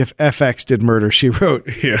 it's like if FX did Murder, She Wrote.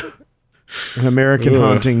 Yeah. An American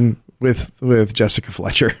Haunting with Jessica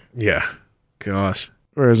Fletcher. Yeah. Gosh.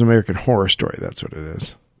 Whereas American Horror Story, that's what it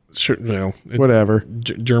is. Sure, whatever.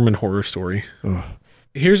 German Horror Story. Ugh.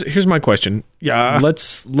 Here's my question. Yeah.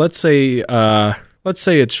 Let's say it's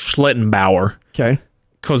Schlittenbauer. Okay.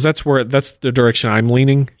 Because that's the direction I'm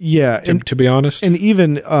leaning. Yeah, to be honest. And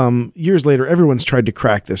even years later, everyone's tried to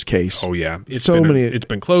crack this case. Oh yeah, It's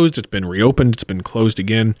been closed. It's been reopened. It's been closed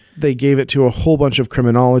again. They gave it to a whole bunch of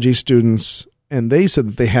criminology students, and they said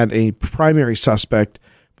that they had a primary suspect,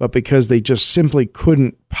 but because they just simply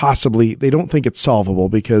couldn't possibly, they don't think it's solvable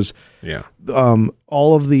because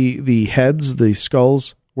all of the heads, the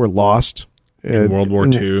skulls, were lost in World War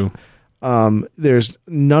II. There's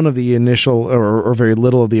none of the initial or very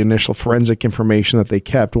little of the initial forensic information that they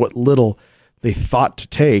kept. What little they thought to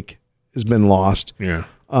take has been lost. Yeah.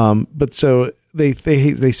 But so they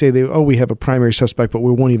say we have a primary suspect, but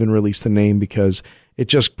we won't even release the name because it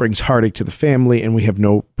just brings heartache to the family, and we have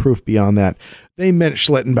no proof beyond that. They meant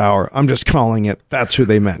Schlittenbauer. I'm just calling it. That's who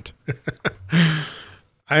they meant.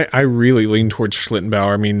 I really lean towards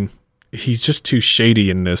Schlittenbauer. I mean, he's just too shady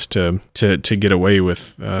in this to get away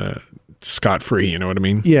with scot-free. You know what I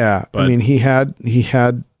mean? Yeah. But, I mean, he had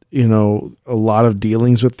a lot of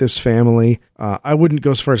dealings with this family. I wouldn't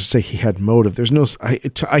go as far as to say he had motive. There's no.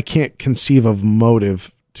 I can't conceive of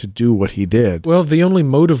motive to do what he did. Well, the only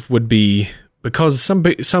motive would be because some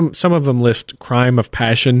of them list crime of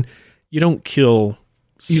passion. You don't kill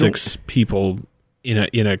six people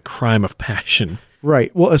in a crime of passion.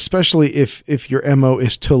 Right. Well, especially if your MO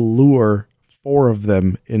is to lure 4 of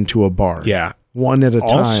them into a bar. Yeah. One at a time.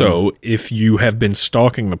 Also, if you have been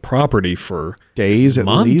stalking the property for days at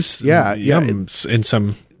months, least. Yeah.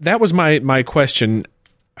 That was my question.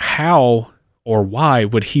 How or why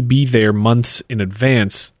would he be there months in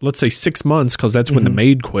advance? Let's say 6 months, because that's when the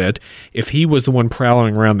maid quit. If he was the one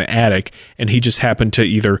prowling around the attic and he just happened to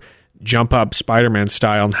either jump up Spider-Man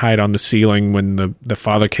style and hide on the ceiling when the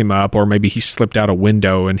father came up, or maybe he slipped out a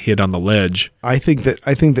window and hid on the ledge. I think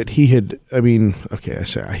that he had. I mean, okay, I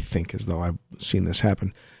say I think as though I've seen this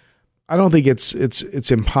happen. I don't think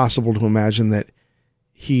it's impossible to imagine that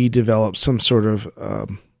he developed some sort of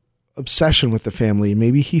obsession with the family.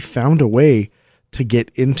 Maybe he found a way to get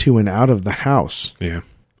into and out of the house. Yeah,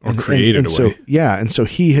 or created a way. So yeah, and so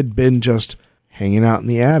he had been just hanging out in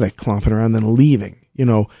the attic, clomping around, then leaving.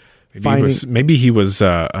 Maybe he was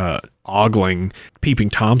ogling Peeping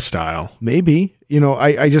Tom style. Maybe.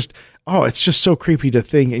 It's just so creepy to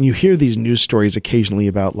think. And you hear these news stories occasionally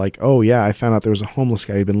about like, oh yeah, I found out there was a homeless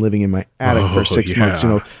guy who'd been living in my attic for 6 months.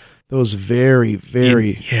 Those very,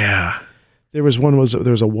 very. Yeah. There was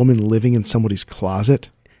a woman living in somebody's closet.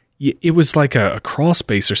 It was like a crawl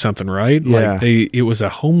space or something, right? Yeah. Like it was a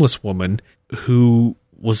homeless woman who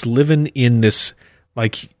was living in this,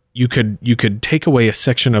 like, you could take away a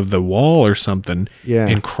section of the wall or something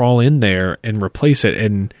and crawl in there and replace it.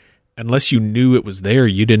 And unless you knew it was there,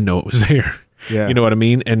 you didn't know it was there. Yeah. You know what I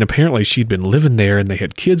mean? And apparently she'd been living there, and they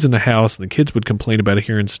had kids in the house, and the kids would complain about it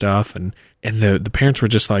hearing stuff. And the parents were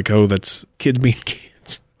just like, oh, that's kids being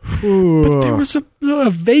kids. Ooh. But there was a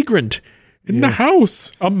vagrant in the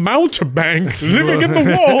house, a mountebank living in the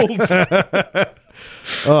walls.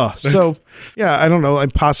 So yeah, I don't know.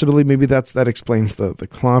 Like possibly, maybe that explains the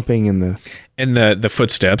clomping and the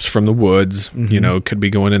footsteps from the woods. Could be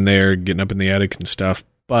going in there, getting up in the attic and stuff.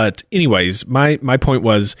 But anyways, my point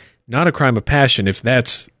was not a crime of passion. If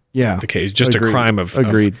that's the case, just Agreed. a crime of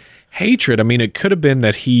hatred. I mean, it could have been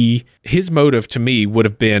that his motive to me would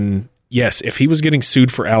have been, yes, if he was getting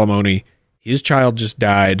sued for alimony, his child just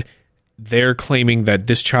died. They're claiming that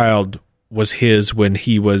this child was his when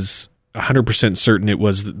he was 100% certain it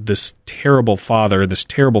was this terrible father, this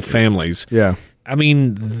terrible families. Yeah. I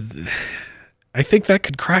mean, I think that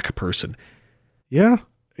could crack a person. Yeah.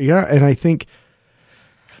 Yeah. And I think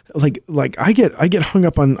like I get hung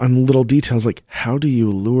up on little details. Like, how do you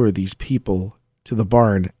lure these people to the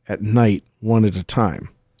barn at night, one at a time?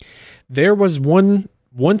 There was one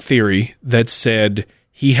theory that said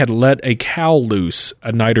he had let a cow loose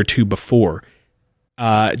a night or two before,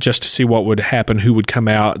 just to see what would happen, who would come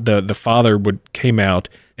out. The father came out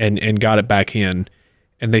and got it back in,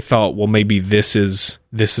 and they thought, well, maybe this is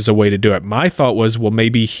a way to do it. My thought was, well,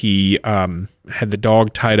 maybe he had the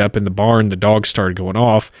dog tied up in the barn. The dog started going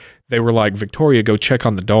off. They were like, Victoria, go check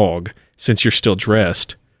on the dog since you're still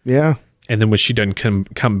dressed. Yeah. And then when she doesn't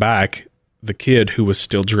come back, the kid who was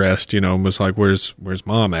still dressed, was like, where's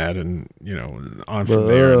mom at? And, on from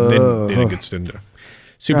there. And then it gets into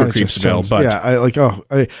super creeps the bell. But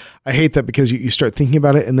yeah, I hate that because you start thinking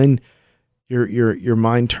about it and then your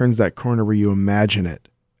mind turns that corner where you imagine it.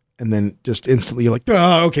 And then just instantly you're like,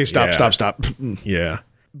 oh, okay, stop. Yeah.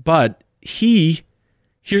 But here's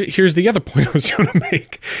the other point I was going to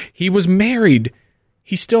make. He was married.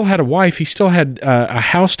 He still had a wife. He still had a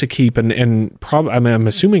house to keep and probably, I'm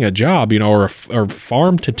assuming a job, or a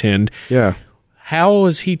farm to tend. Yeah. How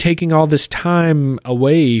is he taking all this time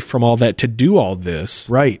away from all that to do all this?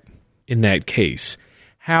 Right. In that case,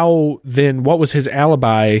 how then? What was his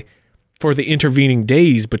alibi for the intervening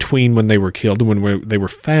days between when they were killed and when they were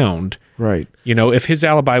found? Right. If his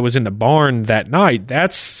alibi was in the barn that night,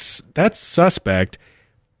 that's suspect.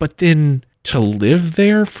 But then to live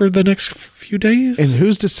there for the next few days? And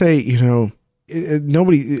who's to say, he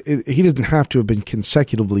doesn't have to have been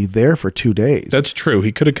consecutively there for 2 days. That's true.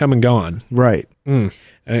 He could have come and gone. Right.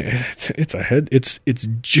 It's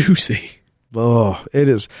juicy. Oh, it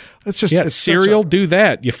is. It's just it's cereal. Do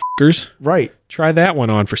that, you fuckers. Right. Try that one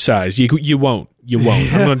on for size. You won't. I'm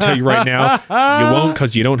going to tell you right now, you won't,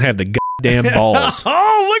 because you don't have the goddamn balls.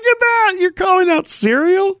 Oh, look at that! You're calling out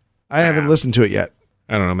cereal? I haven't listened to it yet.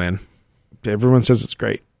 I don't know, man. Everyone says it's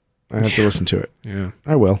great. I have to listen to it. Yeah,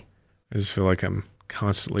 I will. I just feel like I'm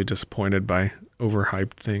constantly disappointed by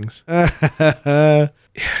overhyped things.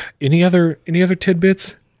 Any other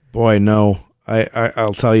tidbits? Boy, no.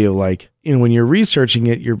 I'll tell you, when you're researching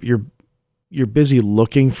it, you're busy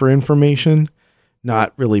looking for information,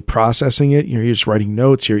 not really processing it. You're just writing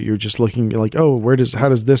notes. You're just looking. You're like, oh, how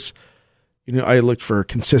does this? I looked for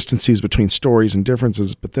consistencies between stories and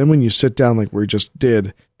differences, but then when you sit down like we just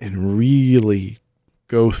did and really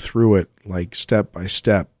go through it like step by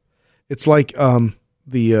step, it's like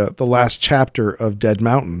the last chapter of Dead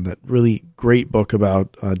Mountain, that really great book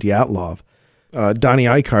about Dyatlov. Donnie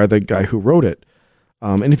Icar, the guy who wrote it.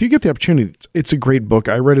 And if you get the opportunity, it's a great book.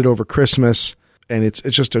 I read it over Christmas, and it's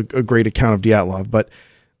just a great account of Dyatlov. But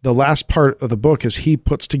the last part of the book is he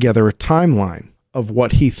puts together a timeline of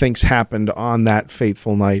what he thinks happened on that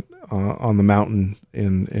fateful night on the mountain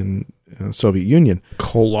in Soviet Union.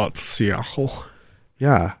 Kolotsiaho.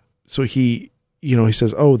 Yeah. So he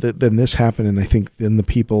says, oh, then this happened, and I think then the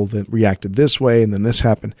people that reacted this way, and then this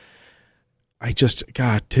happened. I just,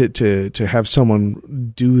 God, to have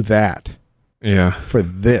someone do that for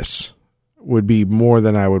this would be more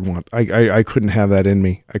than I would want. I couldn't have that in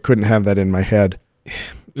me. I couldn't have that in my head.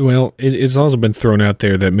 Well, it's also been thrown out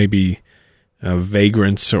there that maybe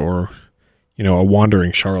vagrants or, a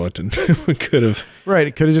wandering charlatan could have. Right.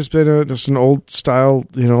 It could have just been just an old style,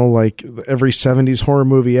 like every 70s horror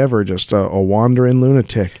movie ever, just a wandering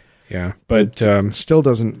lunatic. Yeah. But still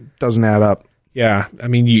doesn't add up. Yeah. I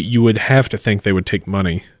mean, you would have to think they would take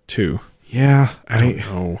money too. Yeah. I don't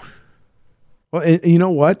know. Well, and you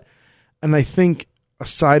know what? And I think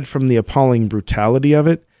aside from the appalling brutality of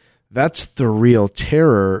it, that's the real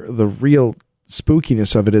terror, the real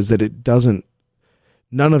spookiness of it, is that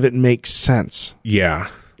none of it makes sense. Yeah.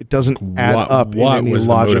 It doesn't add up in any was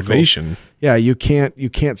logical. The motivation? Yeah, you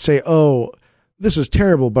can't say, oh, this is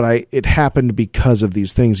terrible, but it happened because of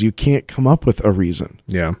these things. You can't come up with a reason.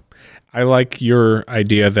 Yeah. I like your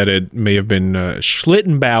idea that it may have been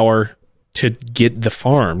Schlittenbauer to get the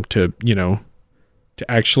farm to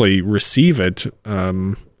actually receive it,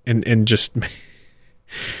 and just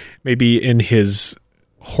maybe in his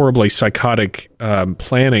horribly psychotic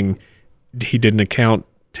planning, he didn't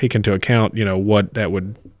take into account, what that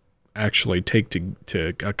would actually take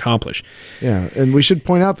to accomplish. Yeah, and we should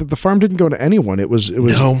point out that the farm didn't go to anyone. It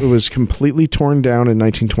was completely torn down in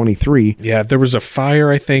 1923. Yeah, there was a fire,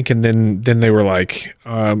 I think, and then they were like,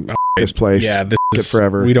 this place, this is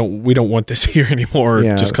forever. We don't want this here anymore,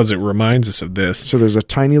 just because it reminds us of this. So there's a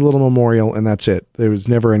tiny little memorial, and that's it. There was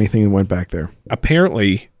never anything that went back there.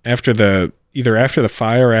 Apparently, after the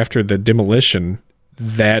fire or after the demolition,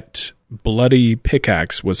 that bloody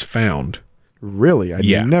pickaxe was found. Really? I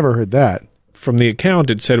never heard that. From the account,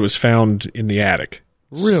 it said it was found in the attic.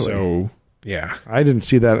 Really? So Yeah. I didn't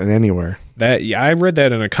see that in anywhere. I read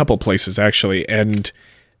that in a couple places actually, and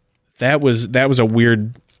that was a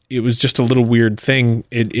weird. It was just a little weird thing.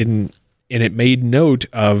 And it made note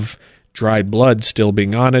of dried blood still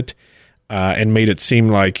being on it, and made it seem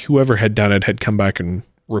like whoever had done it had come back and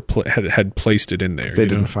had placed it in there. They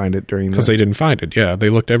didn't find it because they didn't find it. Yeah, they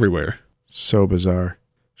looked everywhere. So bizarre.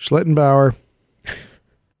 Schlittenbauer.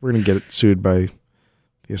 We're gonna get sued by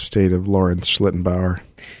the estate of Lawrence Schlittenbauer.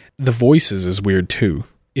 The voices is weird too.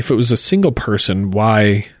 If it was a single person,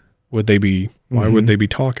 why would they be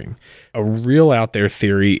talking? A real out there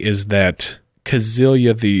theory is that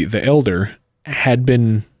Kazilia the elder had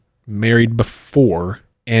been married before,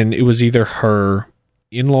 and it was either her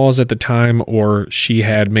in-laws at the time, or she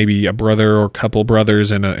had maybe a brother or a couple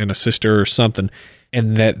brothers and a sister or something,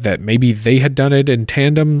 and that maybe they had done it in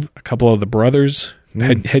tandem. A couple of the brothers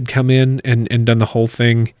had come in and done the whole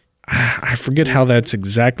thing. I forget how that's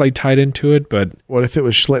exactly tied into it, but... What if it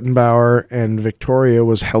was Schlittenbauer and Victoria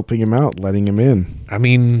was helping him out, letting him in? I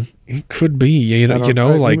mean, it could be, they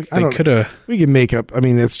could have... We can make up... I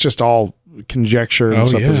mean, it's just all conjecture and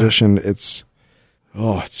supposition. Yeah.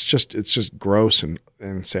 It's just gross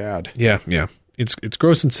and sad. Yeah. It's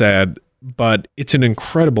gross and sad, but it's an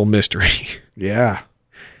incredible mystery. Yeah.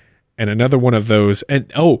 And another one of those...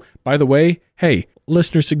 And, by the way, hey,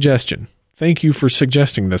 listener suggestion. Thank you for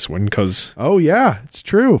suggesting this one, because... Oh, yeah, it's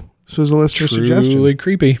true. This was a listener suggestion. Truly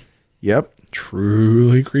creepy. Yep.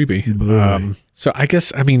 Truly creepy. So I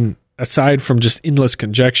guess, aside from just endless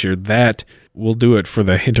conjecture, that will do it for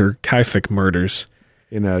the Hinterkaifeck murders.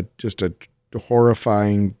 In a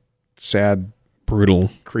horrifying, sad, brutal,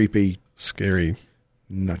 creepy, scary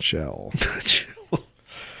nutshell.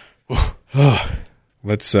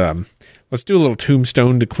 Let's do a little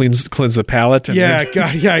tombstone to cleanse the palate. And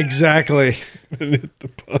exactly. And hit the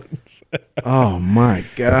puns. Oh my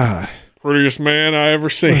God! Prettiest man I ever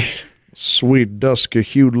seen. Sweet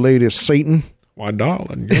dusky-hued lady Satan. Why,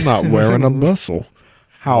 darling, you're not wearing a bustle.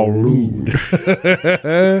 How rude!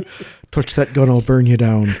 Touch that gun, I'll burn you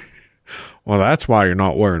down. Well, that's why you're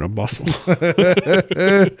not wearing a bustle.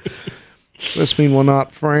 This mean we're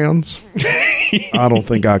not friends? I don't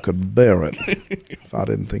think I could bear it if I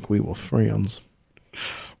didn't think we were friends.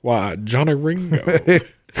 Why, Johnny Ringo.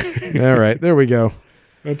 All right, there we go.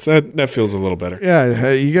 That feels a little better.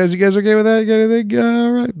 Yeah, you guys okay with that? You got anything?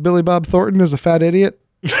 All right. Billy Bob Thornton is a fat idiot.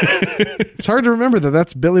 It's hard to remember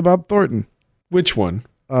that's Billy Bob Thornton. Which one?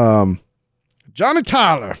 Johnny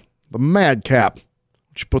Tyler, the madcap. Why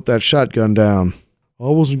don't you put that shotgun down? I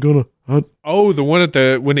wasn't gonna. The one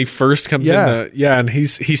when he first comes in. And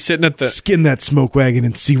he's sitting at the... Skin that smoke wagon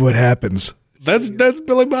and see what happens. That's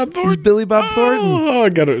Billy Bob Thornton? It's Billy Bob Thornton. Oh,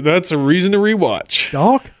 that's a reason to rewatch.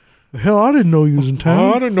 Doc? The hell, I didn't know you was in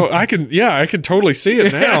town. I don't know. I can totally see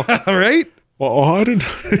it now. Right? Well, I didn't...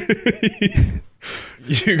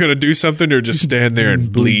 You're going to do something or just stand there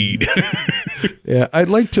and bleed? Yeah, I'd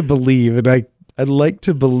like to believe, and I'd like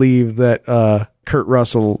to believe that Kurt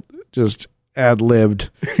Russell just ad-libbed,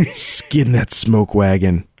 skin that smoke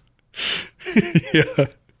wagon. Yeah.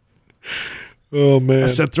 Oh, man. I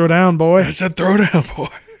said throw down, boy.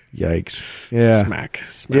 Yikes. Yeah. Smack.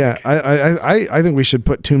 Yeah, I think we should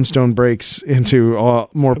put Tombstone breaks into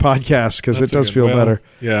more podcasts, because it does feel better.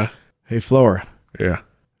 Yeah. Hey, Flora. Yeah.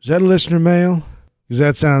 Is that a listener mail? Because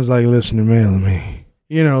that sounds like listener mail to me.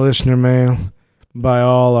 You know, listener mail by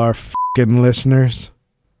all our fucking listeners.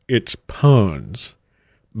 It's puns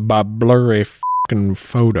by blurry fucking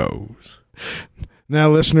photos. Now,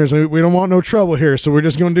 listeners, we don't want no trouble here, so we're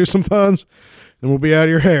just going to do some puns, and we'll be out of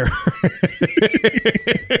your hair.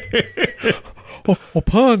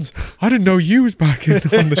 Puns. I didn't know you was back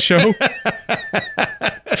on the show.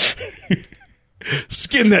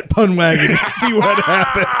 Skin that pun wagon and see what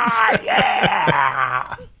happens.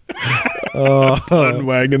 Yeah. Pun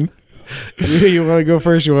wagon. You want to go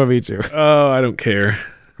first? You want me to? Oh, I don't care.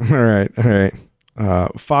 All right.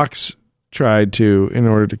 Fox tried to, in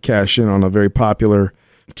order to cash in on a very popular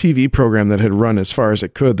TV program that had run as far as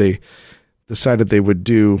it could, they decided they would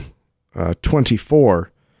do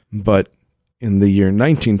 24, but in the year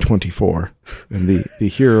 1924, and the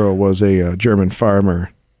hero was a German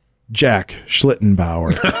farmer, Jack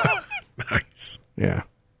Schlittenbauer. Nice. Yeah.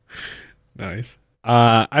 Nice.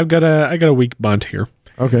 I got a weak bunt here.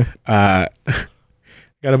 Okay. Got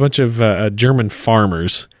a bunch of German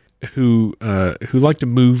farmers who like to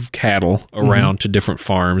move cattle around to different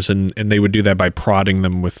farms, and they would do that by prodding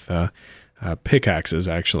them with pickaxes.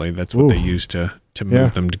 Actually, that's what they use to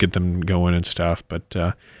move them, to get them going and stuff.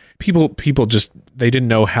 But people just, they didn't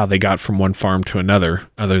know how they got from one farm to another.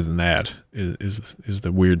 Other than that is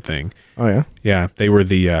the weird thing. Oh yeah, yeah. They were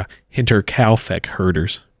the Hinterkaifeck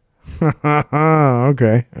herders.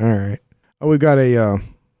 Okay, all right. Oh, we've got a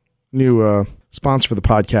new sponsor for the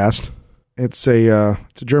podcast. It's a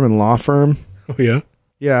German law firm. Oh yeah,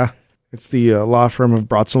 yeah. It's the law firm of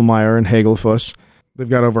Brotzelmeier and Hagelfuss. They've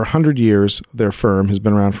got over 100 years. Their firm has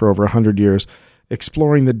been around for over 100 years,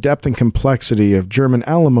 exploring the depth and complexity of German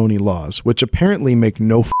alimony laws, which apparently make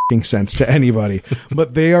no fucking sense to anybody,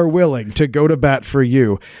 but they are willing to go to bat for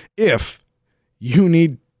you if you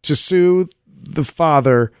need to sue the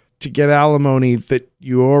father to get alimony that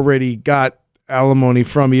you already got alimony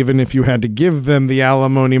from, even if you had to give them the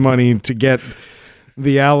alimony money to get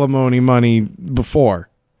the alimony money before.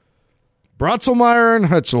 Brotzelmeier and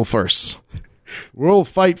Hutzelfuss. We'll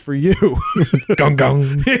fight for you. Gong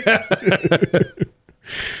gong. Yeah.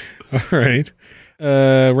 All right.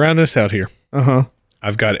 Round us out here. Uh-huh.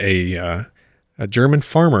 I've got a German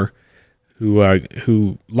farmer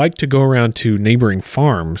who liked to go around to neighboring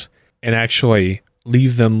farms and actually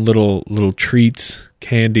leave them little treats,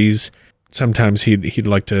 candies. Sometimes he'd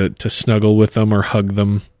like to snuggle with them or hug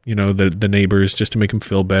them, the neighbors, just to make them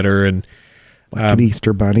feel better. And like an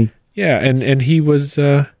Easter bunny. Yeah, and he was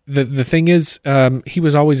the thing is he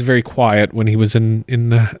was always very quiet when he was in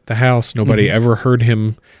the house. Nobody ever heard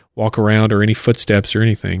him walk around or any footsteps or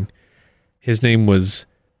anything. His name was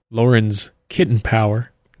Lorenz Kitten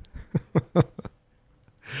Power.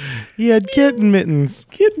 He had kitten mittens.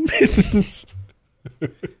 Kitten mittens.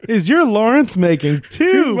 Is your Lawrence making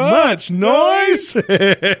too much noise?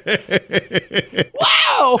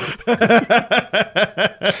 Wow!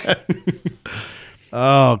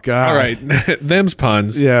 Oh, God. All right. Them's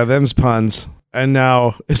puns. Yeah, them's puns. And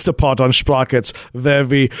now it's the part on Sprockets where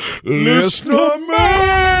we Listener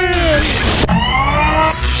Man!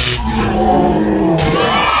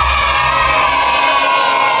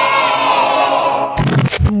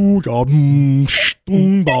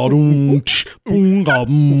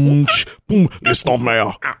 Listener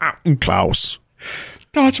Man. Klaus.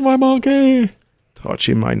 Touch my monkey.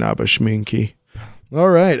 Touchy my Naberschminky. All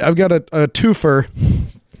right, I've got a twofer.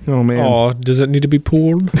 Oh, man. Oh, does it need to be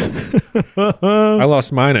pulled? I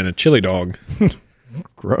lost mine in a chili dog.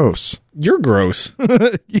 Gross. You're gross.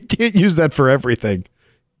 You can't use that for everything.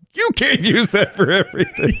 You can't use that for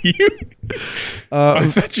everything. I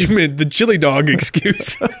thought you meant the chili dog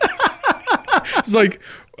excuse. It's like,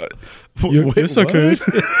 wait, yes, I could.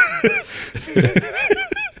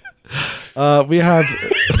 We have...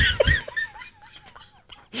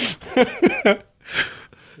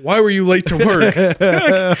 Why were you late to work?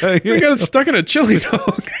 We got stuck in a chili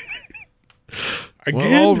dog. Again?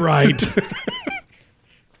 Well, all right.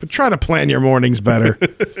 But try to plan your mornings better.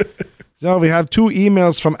 So we have 2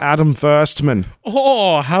 emails from Adam Firstman.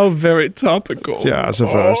 Oh, how very topical. Yeah, it's a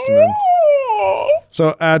Firstman.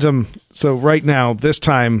 So, Adam, right now, this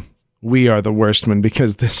time, we are the worstman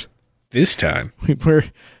because This time?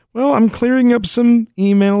 I'm clearing up some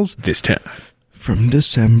emails. This time. From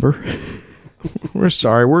December. We're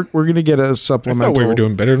sorry. We're going to get a supplemental. I thought we were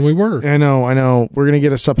doing better than we were. I know. We're going to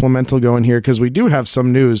get a supplemental going here because we do have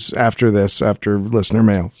some news after listener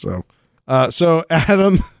mail. So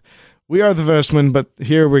Adam, we are the Verstman, but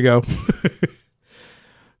here we go.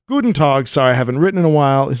 Guten Tag. Sorry, I haven't written in a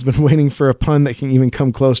while. He's been waiting for a pun that can even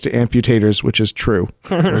come close to amputators, which is true.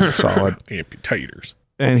 Solid. Amputators.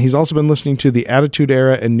 And he's also been listening to the Attitude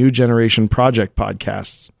Era and New Generation Project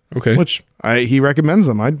podcasts. Okay. Which he recommends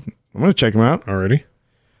them. I'm going to check them out. Already.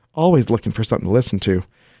 Always looking for something to listen to.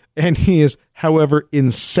 And he is, however,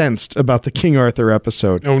 incensed about the King Arthur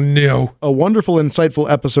episode. Oh, no. A wonderful, insightful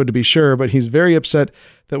episode to be sure, but he's very upset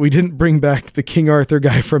that we didn't bring back the King Arthur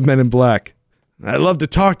guy from Men in Black. I'd love to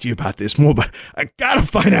talk to you about this more, but I gotta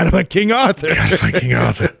find out about King Arthur. Gotta find King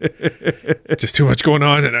Arthur. Just too much going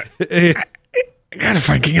on, and I gotta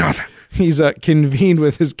find King Arthur. He's convened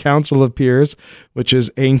with his council of peers, which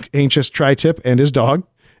is Anxious Tri-Tip and his dog.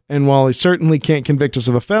 And while he certainly can't convict us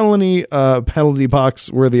of a felony, penalty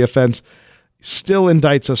box worthy offense still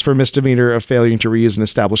indicts us for misdemeanor of failing to reuse an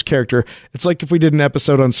established character. It's like if we did an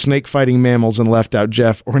episode on snake fighting mammals and left out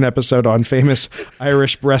Jeff, or an episode on famous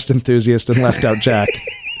Irish breast enthusiast and left out Jack.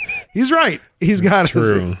 He's right. He's got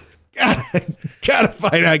true. Gotta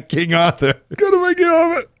find out King Arthur. Gotta make it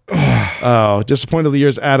of it. Oh, disappointed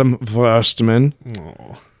years, Adam Verstman.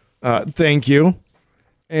 Thank you.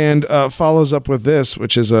 And follows up with this,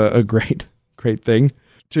 which is a great thing.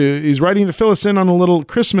 He's writing to fill us in on a little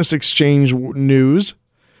Christmas exchange news.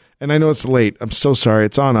 And I know it's late. I'm so sorry.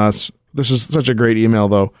 It's on us. This is such a great email,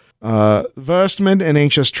 though. Verstman and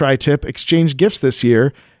Anxious Tri-Tip exchanged gifts this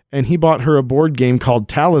year, and he bought her a board game called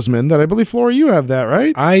Talisman that I believe, Flora, you have that,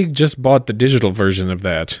 right? I just bought the digital version of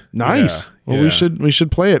that. Nice. Yeah, Well, yeah. we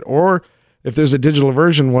should play it. Or if there's a digital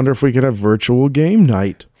version, wonder if we could have virtual game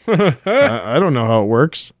night. I don't know how it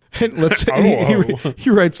works. Let's. He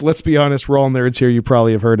writes, let's be honest, we're all nerds here. You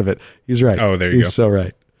probably have heard of it. He's right. Oh, there you go. He's so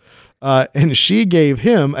right. And she gave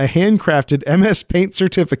him a handcrafted MS Paint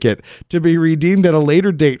certificate to be redeemed at a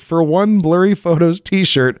later date for one Blurry Photos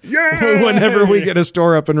t-shirt whenever we get a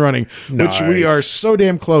store up and running, which we are so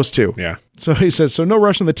damn close to. Yeah. So he says, so no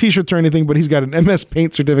rush on the t-shirts or anything, but he's got an MS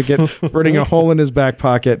Paint certificate burning a hole in his back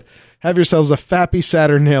pocket. Have yourselves a fappy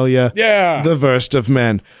Saturnalia. Yeah. The Verst of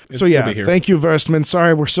Men. So good yeah, to hear. thank you, Verstman.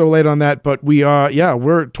 Sorry we're so late on that, but we're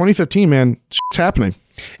 2015, man. Shit's happening.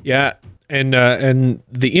 Yeah. And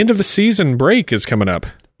the end of the season break is coming up.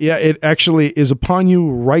 Yeah, it actually is upon you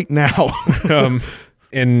right now.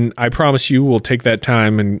 And I promise you we'll take that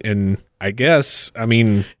time and I guess, I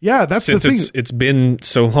mean, yeah, that's the since thing. it's been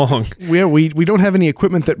so long. We don't have any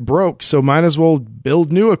equipment that broke, so might as well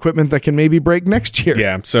build new equipment that can maybe break next year.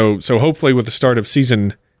 Yeah, so hopefully with the start of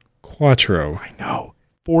season Quattro. I know.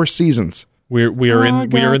 4 seasons. We are in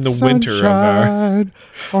the winter of our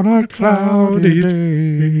on a cloudy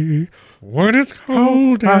day. when it's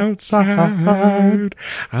cold outside.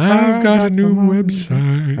 I've got a new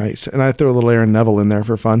website. Nice. And I throw a little Aaron Neville in there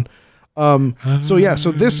for fun.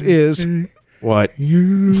 So this is what?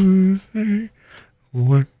 You say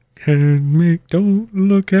what can make, don't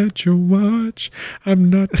look at your watch.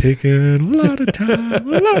 I'm not taking a lot of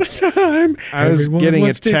time. I was getting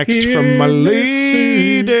a text from my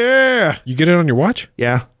lady. You get it on your watch?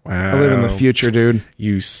 Yeah. Wow. I live in the future, dude.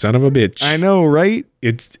 You son of a bitch. I know, right?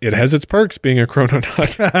 It has its perks being a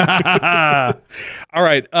chrononaut. All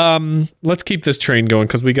right, let's keep this train going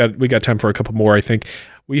because we got time for a couple more. I think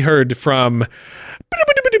we heard from.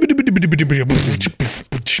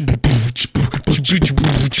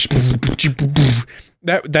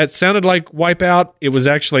 That sounded like Wipeout. It was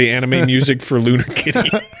actually anime music for Lunar Kitty.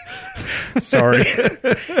 Sorry.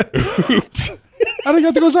 Oops.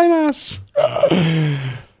 Arigato gozaimasu.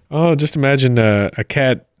 Oh, just imagine a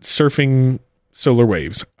cat surfing solar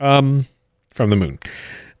waves from the moon.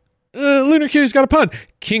 Lunar Kitty's got a pun.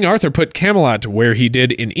 King Arthur put Camelot where he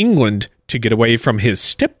did in England to get away from his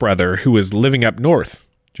stepbrother who was living up north.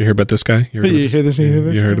 Did you hear about this guy? You hear this?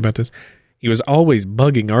 You heard about this? He was always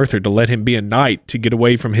bugging Arthur to let him be a knight to get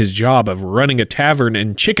away from his job of running a tavern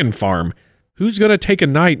and chicken farm. Who's going to take a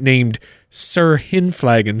knight named Sir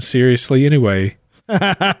Hinflagon seriously anyway?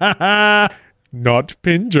 Not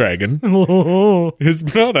Pendragon. His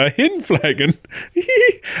brother, Hinflagon.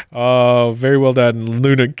 Oh, very well done,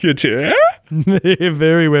 Lunar Kitty.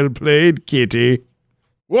 Very well played, Kitty.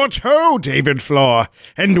 What ho, David Flaw,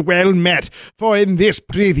 and well met, for in this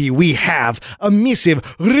prithee we have a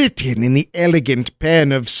missive written in the elegant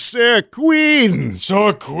pen of Sir Quinn.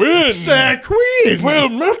 Sir Quinn. Sir Quinn. Well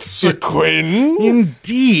met, Sir Quinn.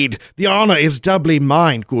 Indeed, the honour is doubly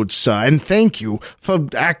mine, good sir, and thank you for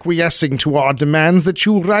acquiescing to our demands that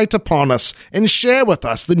you write upon us and share with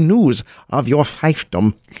us the news of your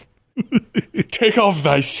fiefdom. Take off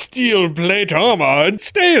thy steel plate armour and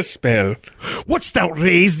stay a spell. Wouldst thou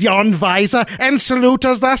raise yon visor and salute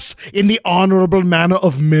us thus in the honourable manner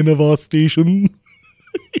of men of our station?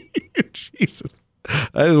 Jesus.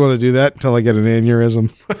 I just want to do that until I get an aneurysm.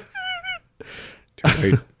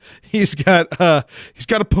 Wait. He's got a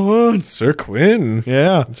pun. Sir Quinn.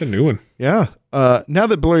 Yeah. That's a new one. Yeah. Now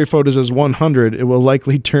that Blurry Photos is 100, it will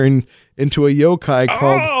likely turn into a yokai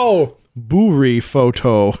called Buri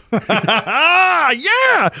Photo.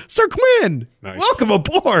 Yeah! Sir Quinn! Nice. Welcome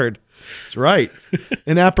aboard! That's right.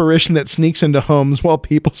 An apparition that sneaks into homes while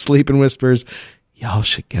people sleep and whispers, y'all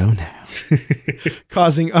should go now.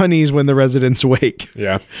 Causing unease when the residents wake.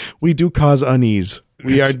 Yeah. We do cause unease.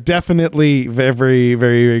 We are definitely very,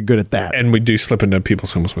 very, very good at that. And we do slip into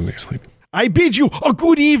people's homes when they sleep. I bid you a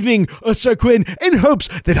good evening, Sir Quinn, in hopes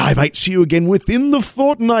that I might see you again within the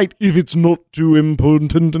fortnight, if it's not too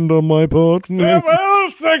important and on my part. Farewell,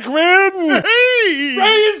 Sir Quinn! Hey!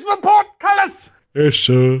 Raise the portcullis! Yes,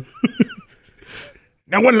 sir.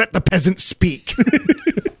 No one let the peasant speak.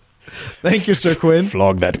 Thank you, Sir Quinn.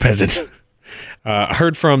 Flog that peasant. I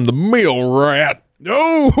heard from the mill rat.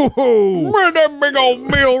 No! Where's that big old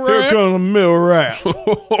mill Here rat? comes a mill rat.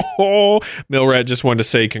 Mill rat just wanted to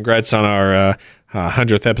say congrats on our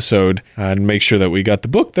 100th episode and make sure that we got the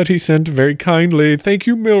book that he sent very kindly. Thank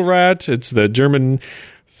you, Mill rat. It's the German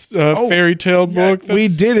fairy tale book. We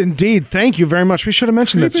did indeed. Thank you very much. We should have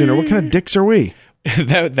mentioned that sooner. What kind of dicks are we?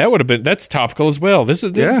 That would have been, that's topical as well. This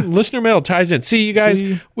listener mail ties in. See, you guys,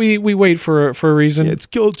 we wait for a reason. Yeah, it's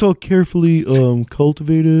all carefully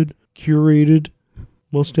cultivated, curated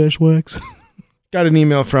mustache wax. Got an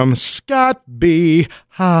email from Scott B.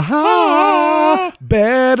 Ha ha.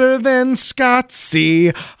 Better than Scott C.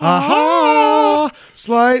 Ha ha.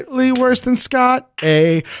 Slightly worse than Scott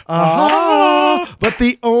A. Ha. But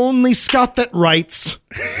the only Scott that writes.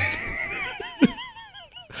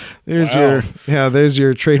 There's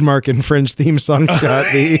your trademark infringed theme song, Scott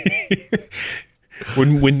B.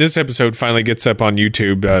 When this episode finally gets up on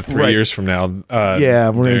YouTube 3 years from now,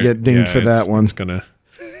 we're gonna get dinged for that one. It's gonna.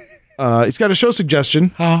 He's got a show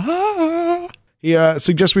suggestion. He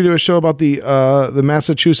suggests we do a show about the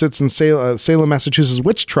Massachusetts and Salem, Massachusetts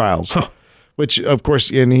witch trials. Which, of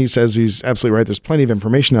course, and he says he's absolutely right. There's plenty of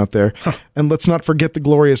information out there. And let's not forget the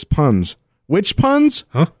glorious puns. Which puns?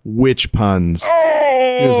 Witch puns.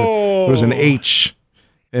 There was an H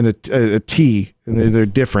and a T, and they're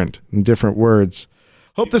different in different words.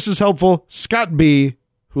 Hope this is helpful. Scott B.,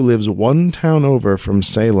 who lives one town over from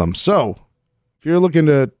Salem. So, if you're looking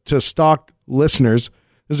to stalk listeners,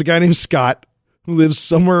 there's a guy named Scott who lives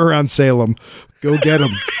somewhere around Salem. Go get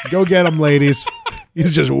him. Go get him, ladies.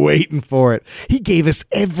 He's just waiting for it. He gave us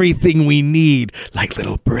everything we need, like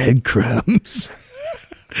little breadcrumbs.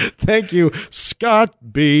 Thank you, Scott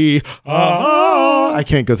B. I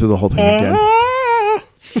can't go through the whole thing again.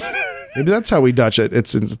 Maybe that's how we Dutch it.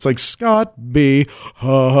 It's like Scott B.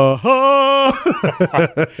 Not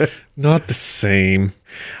the same.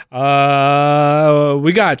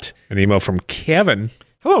 We got an email from Kevin.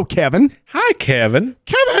 Hello, Kevin. Hi, Kevin.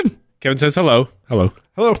 Kevin says hello. Hello.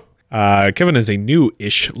 Kevin is a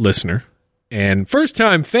new-ish listener and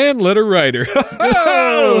first-time fan letter writer.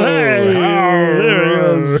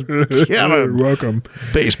 Kevin. Welcome.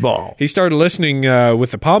 Baseball. He started listening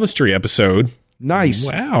with the palmistry episode.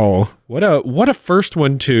 Nice. Wow. What a first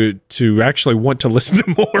one to actually want to listen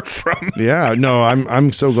to more from. Yeah, no,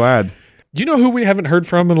 I'm so glad. Do you know who we haven't heard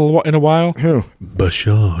from in a while? Who?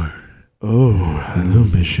 Bashar. Oh, hello,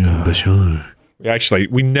 Bashar.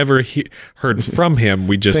 We never heard from him.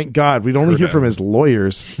 We just thank God we'd only hear from his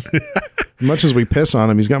lawyers. As much as we piss on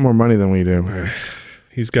him, he's got more money than we do.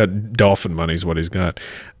 He's got dolphin money is what he's got.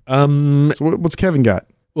 So what's Kevin got?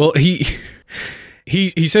 Well, he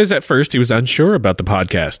says at first he was unsure about the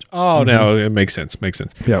podcast. Oh, no, it makes sense.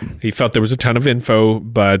 Yeah. He felt there was a ton of info,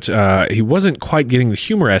 but he wasn't quite getting the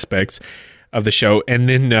humor aspects of the show. And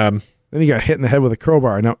then he got hit in the head with a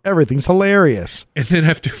crowbar. Now everything's hilarious. And then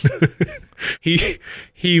after he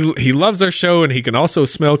loves our show and he can also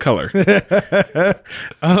smell color.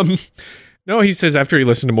 No, he says after he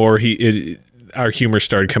listened to more, our humor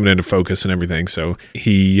started coming into focus and everything. So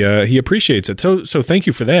he appreciates it. So thank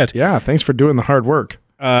you for that. Yeah, thanks for doing the hard work.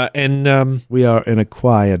 And we are an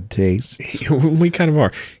acquired taste. We kind of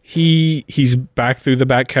are. He's back through the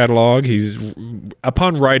back catalog. He's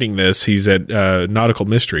upon writing this, he's at Nautical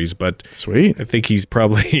Mysteries, but sweet. I think he's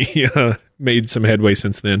probably made some headway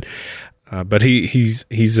since then. But he's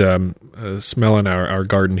smelling our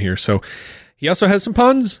garden here. So he also has some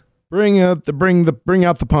puns. Bring out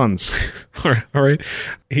the puns. All right.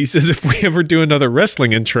 He says if we ever do another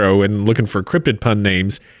wrestling intro and looking for cryptid pun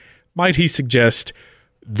names, might he suggest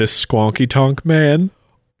the Squonky Tonk Man?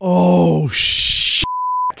 Oh shit!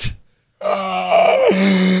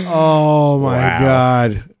 Oh my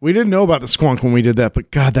God! We didn't know about the squonk when we did that, but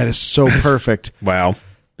God, that is so perfect. Wow,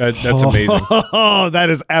 that's amazing. Oh, that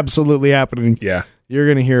is absolutely happening. Yeah, you're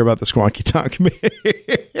gonna hear about the Squonky Tonk Man.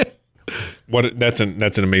 That's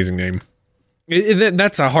an amazing name.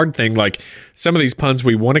 That's a hard thing. Like some of these puns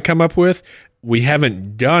we want to come up with, we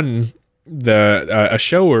haven't done a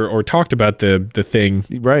show or talked about the thing.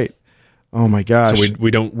 Right. Oh my gosh. So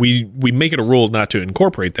we make it a rule not to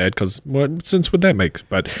incorporate that because what sense would that make?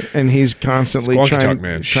 And he's constantly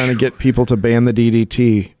trying to get people to ban the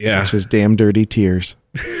DDT. Yeah. Which is damn dirty tears.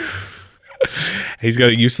 He's got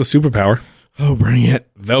a useless superpower. Oh, bring it.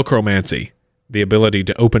 Velcromancy. The ability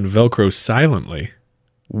to open Velcro silently.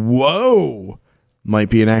 Whoa. Might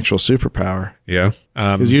be an actual superpower. Yeah.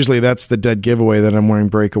 Because usually that's the dead giveaway that I'm wearing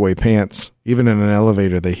breakaway pants. Even in an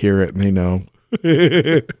elevator, they hear it and they know.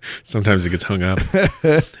 Sometimes it gets hung up.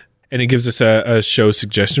 And he gives us a show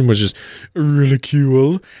suggestion, which is really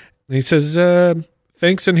cool. And he says,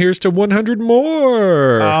 thanks, and here's to 100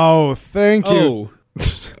 more. Oh, thank you.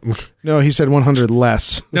 No, he said 100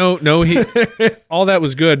 less. No, all that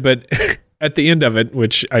was good, but at the end of it,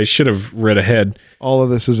 which I should have read ahead. All of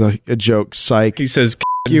this is a joke. Psych. He says,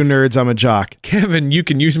 you nerds, I'm a jock. Kevin, you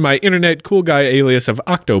can use my internet cool guy alias of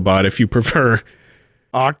Octobot if you prefer.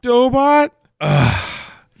 Octobot?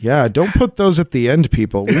 Yeah, don't put those at the end,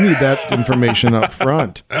 people. We need that information up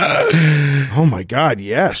front. Oh my God,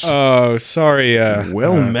 yes. Oh, sorry.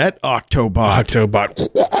 Well met, Octobot.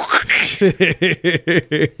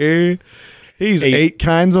 He's 8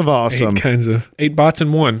 kinds of awesome. 8 bots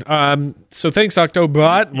in one. So thanks,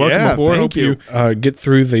 Octobot. Welcome aboard. Thank you. Get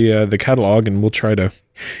through the catalog, and we'll try to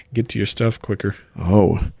get to your stuff quicker.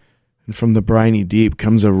 Oh, and from the briny deep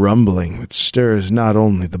comes a rumbling that stirs not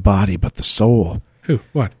only the body but the soul. Who?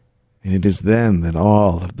 What? And it is then that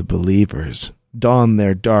all of the believers don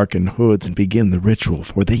their darkened hoods and begin the ritual,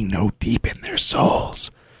 for they know deep in their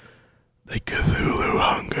souls the Cthulhu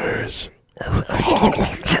hungers.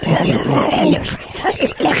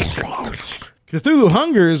 Cthulhu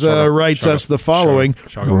Hungers writes us the following.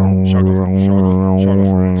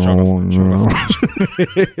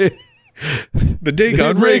 The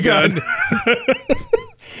Dagon Raygun.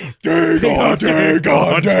 Dagon.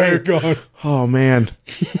 Oh man,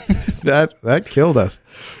 that killed us.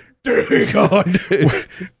 Dagon.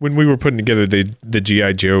 When we were putting together the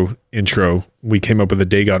G.I. Joe intro, we came up with a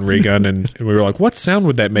Dagon Raygun, and we were like, "What sound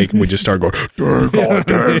would that make?" And we just started going,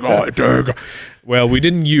 Dagon. Well, we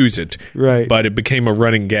didn't use it, right? But it became a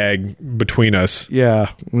running gag between us.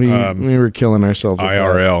 Yeah, we were killing ourselves with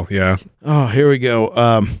IRL. that. Yeah. Oh, here we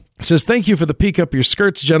go. It says, thank you for the peek up your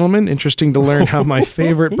skirts, gentlemen. Interesting to learn how my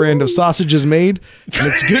favorite brand of sausage is made. And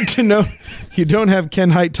it's good to know you don't have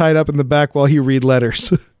Ken Hite tied up in the back while you read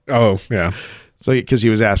letters. Oh, yeah. So, because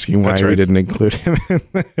he was asking why we didn't include him.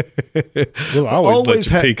 Well, I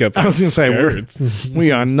always let you peek up. I was going to say,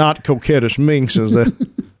 we are not coquettish minxes.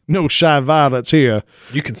 No shy violets here.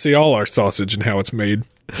 You can see all our sausage and how it's made.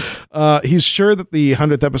 He's sure that the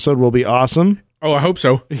 100th episode will be awesome. Oh, I hope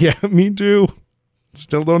so. Yeah, me too.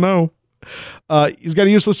 Still don't know. He's got a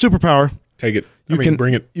useless superpower. Take it.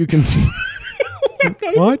 Bring it. You can.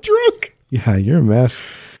 What? Drunk? Yeah, you're a mess.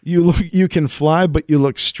 You can fly, but you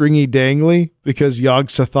look stringy dangly because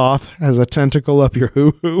Yog-Sothoth has a tentacle up your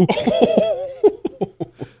hoo-hoo.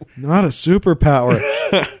 Not a superpower.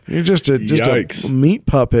 You're just a meat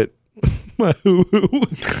puppet. My hoo-hoo.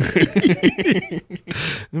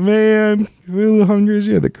 Man, Cthulhu Hungers,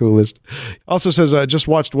 you're the coolest. Also says, just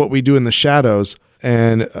watched What We Do in the Shadows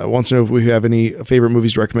and wants to know if we have any favorite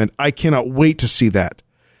movies to recommend. I cannot wait to see that.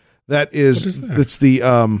 It's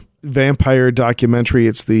the vampire documentary.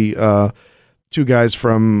 It's the 2 guys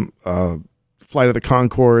from Flight of the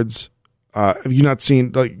Conchords. Have you not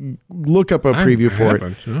seen, look up a preview for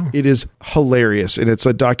it. No. It is hilarious. And it's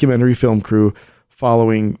a documentary film crew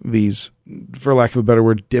following these, for lack of a better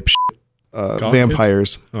word, dipshit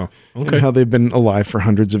vampires. Oh, okay. And how they've been alive for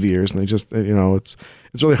hundreds of years. And they just, it's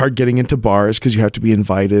really hard getting into bars because you have to be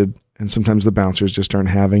invited. And sometimes the bouncers just aren't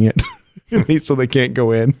having it. So they can't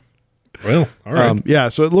go in. Well, all right. Yeah,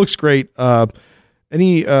 so it looks great.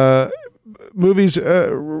 Any movies,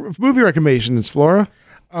 movie recommendations, Flora?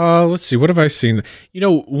 Let's see. What have I seen?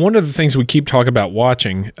 One of the things we keep talking about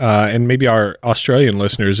watching, and maybe our Australian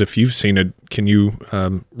listeners, if you've seen it, can you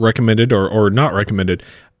recommend it or not recommend it,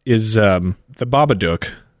 is the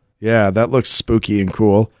Babadook. Yeah, that looks spooky and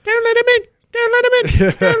cool. Don't let him in. Don't let him in.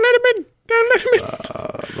 Don't let him in. Don't let him in.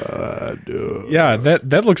 Babadook. Yeah,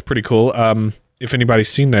 that looks pretty cool. If anybody's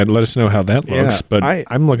seen that, let us know how that looks. Yeah, but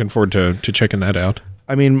I'm looking forward to checking that out.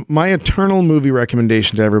 I mean, my eternal movie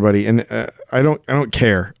recommendation to everybody, and I don't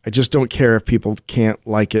care. I just don't care if people can't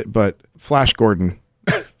like it. But Flash Gordon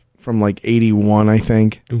from 81, I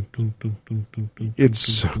think. It's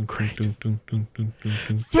so great.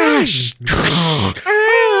 Flash.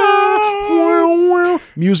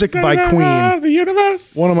 Music by Queen. The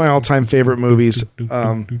universe. One of my all-time favorite movies.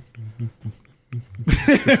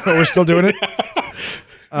 We're still doing it.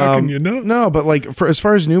 How can you know? No, but for as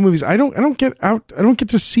far as new movies, I don't get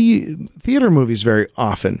to see theater movies very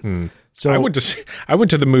often. So I went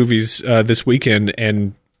to the movies this weekend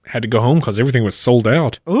and had to go home because everything was sold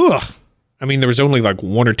out. Ugh. I mean, there was only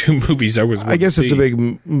 1 or 2 movies I guess it's a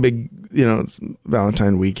big, it's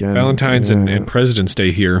Valentine weekend. Valentine's and President's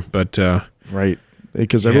Day here, but right,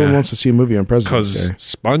 because everyone wants to see a movie on President's Day.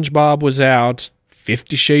 SpongeBob was out.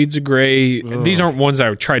 50 Shades of Grey. Ugh. These aren't ones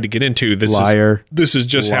I tried to get into. This is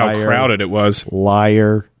just how crowded it was.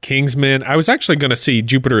 Liar. Kingsman. I was actually going to see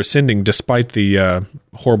Jupiter Ascending despite the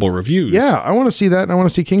horrible reviews. Yeah, I want to see that, and I want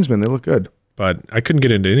to see Kingsman. They look good. But I couldn't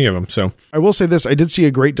get into any of them, so. I will say this. I did see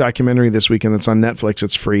a great documentary this weekend that's on Netflix.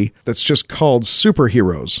 It's free. That's just called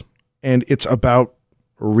Superheroes. And it's about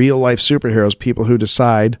real-life superheroes, people who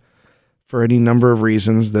decide for any number of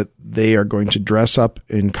reasons that they are going to dress up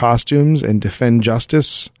in costumes and defend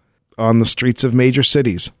justice on the streets of major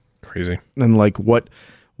cities. Crazy. And what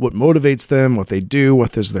what motivates them, what they do,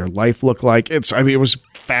 what does their life look like. It was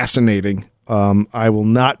fascinating. I will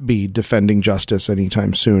not be defending justice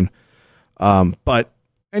anytime soon. But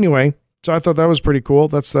anyway, so I thought that was pretty cool.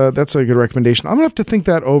 That's a good recommendation. I'm gonna have to think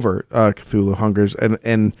that over, Cthulhu Hungers,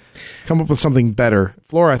 and come up with something better.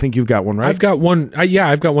 Flora, I think you've got one, right? I've got one.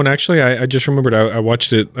 I've got one actually. I just remembered. I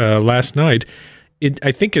watched it last night.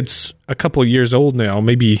 I think it's a couple of years old now,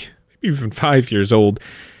 maybe even 5 years old.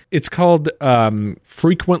 It's called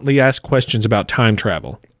Frequently Asked Questions About Time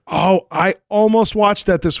Travel. Oh, I almost watched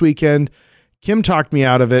that this weekend. Kim talked me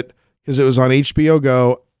out of it because it was on HBO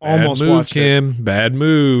Go. Almost bad move, watched Kim. it. Bad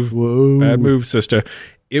move. Whoa. Bad move, sister.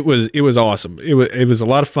 It was awesome. It was a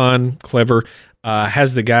lot of fun, clever.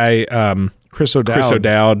 Has the guy Chris O'Dowd. Chris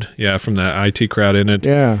O'Dowd, from the IT crowd in it.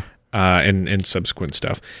 Yeah. And subsequent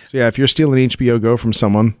stuff. So if you're stealing HBO Go from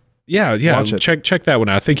someone, watch it. Check that one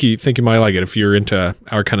out. I think you might like it if you're into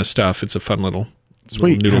our kind of stuff. It's a fun little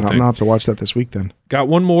sweet. Little I'm gonna have to watch that this week then. Got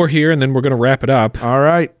one more here, and then we're gonna wrap it up. All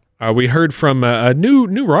right. We heard from a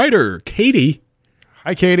new writer, Katie.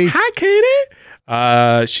 Hi, Katie. Hi,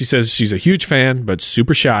 Katie. She says she's a huge fan, but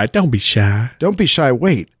super shy. Don't be shy. Don't be shy.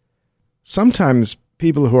 Wait. Sometimes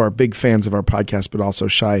people who are big fans of our podcast, but also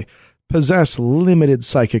shy, possess limited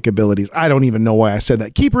psychic abilities. I don't even know why I said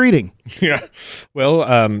that. Keep reading. Yeah.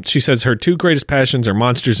 Well, she says her two greatest passions are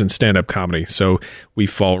monsters and stand-up comedy. So we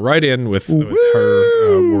fall right in with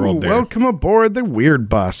her world there. Welcome aboard the Weird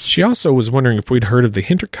Bus. She also was wondering if we'd heard of the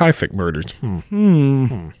Hinterkaifeck murders.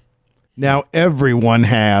 Now everyone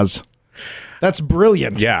has. That's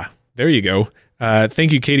brilliant. Yeah. There you go.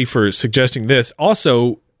 Thank you, Katie, for suggesting this.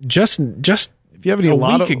 Also, just if you have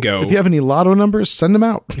any lotto numbers, send them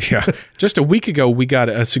out. Yeah. Just a week ago, we got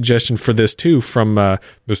a suggestion for this too from the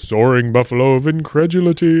soaring buffalo of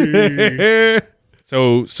incredulity.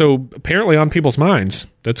 So apparently on people's minds.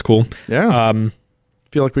 That's cool. Yeah.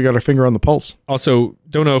 Feel like we got our finger on the pulse. Also,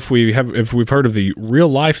 don't know if we've heard of the Real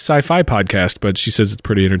Life Sci-Fi podcast, but she says it's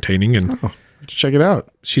pretty entertaining and check it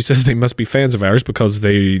out. She says they must be fans of ours because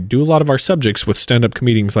they do a lot of our subjects with stand-up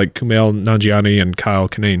comedians like Kumail Nanjiani and Kyle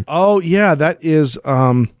Kinane. Oh, yeah. That is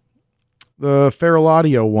the Feral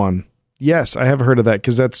Audio one. Yes, I have heard of that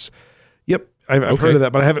because that's... Yep, I've heard of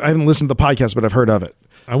that, but I haven't listened to the podcast, but I've heard of it.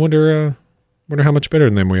 I wonder how much better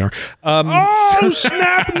than them we are.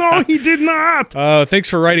 Snap! No, he did not! Thanks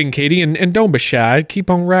for writing, Katie, and don't be shy.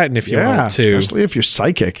 Keep on writing if you want to. Especially if you're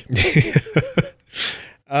psychic.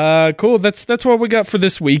 Cool. That's what we got for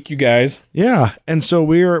this week, you guys. Yeah, and so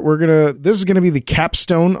this is gonna be the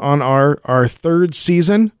capstone on our third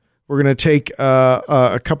season. We're gonna take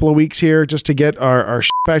a couple of weeks here just to get our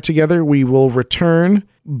shit back together. We will return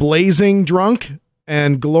blazing drunk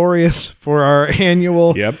and glorious for our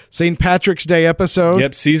annual St. Patrick's Day episode.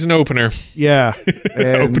 Yep, season opener. Yeah,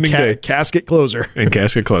 and opening day, casket closer, and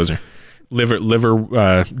casket closer.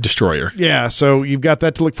 Liver destroyer. Yeah, so you've got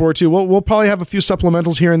that to look forward to. We'll probably have a few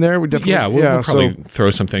supplementals here and there. We'll probably throw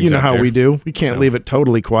some things. You know out how there. we do. We can't leave it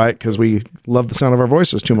totally quiet because we love the sound of our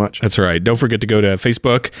voices too much. That's right. Don't forget to go to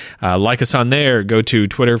Facebook, like us on there. Go to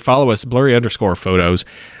Twitter, follow us blurry_photos.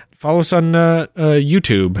 Follow us on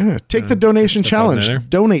YouTube. Yeah, take the donation challenge.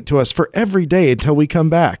 Donate to us for every day until we come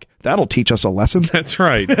back. That'll teach us a lesson. That's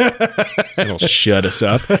right. It'll shut us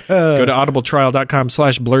up. Go to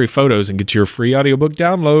audibletrial.com/blurryphotos and get your free audiobook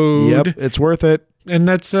download. Yep, it's worth it. And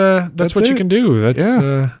that's what you can do.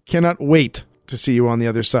 Cannot wait to see you on the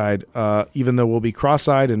other side, even though we'll be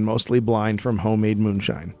cross-eyed and mostly blind from homemade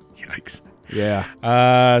moonshine. Yikes.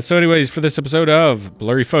 Yeah. So anyways, for this episode of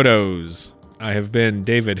Blurry Photos, I have been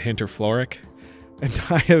David Hinterkaifeck. And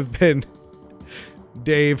I have been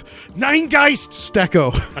Dave Neingeist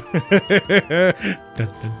Stecco.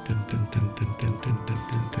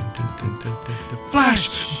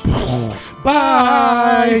 Flash.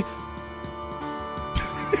 Bye.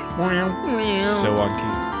 So on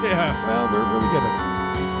key. Yeah, well, we're really good at it.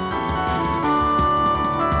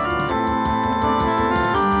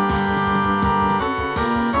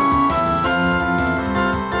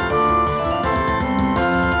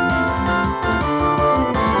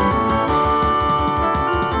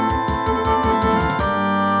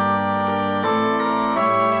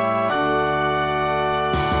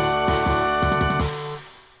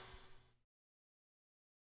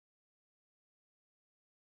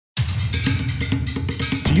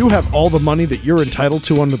 Do you have all the money that you're entitled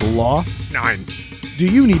to under the law? 9. Do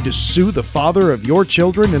you need to sue the father of your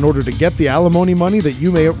children in order to get the alimony money that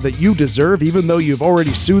you deserve, even though you've already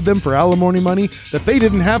sued them for alimony money that they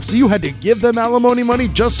didn't have, so you had to give them alimony money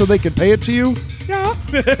just so they could pay it to you? Yeah.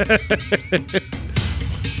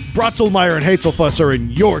 Brotzelmeyer and Hatzelfuss are in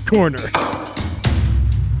your corner.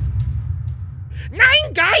 9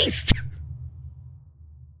 ein Geist!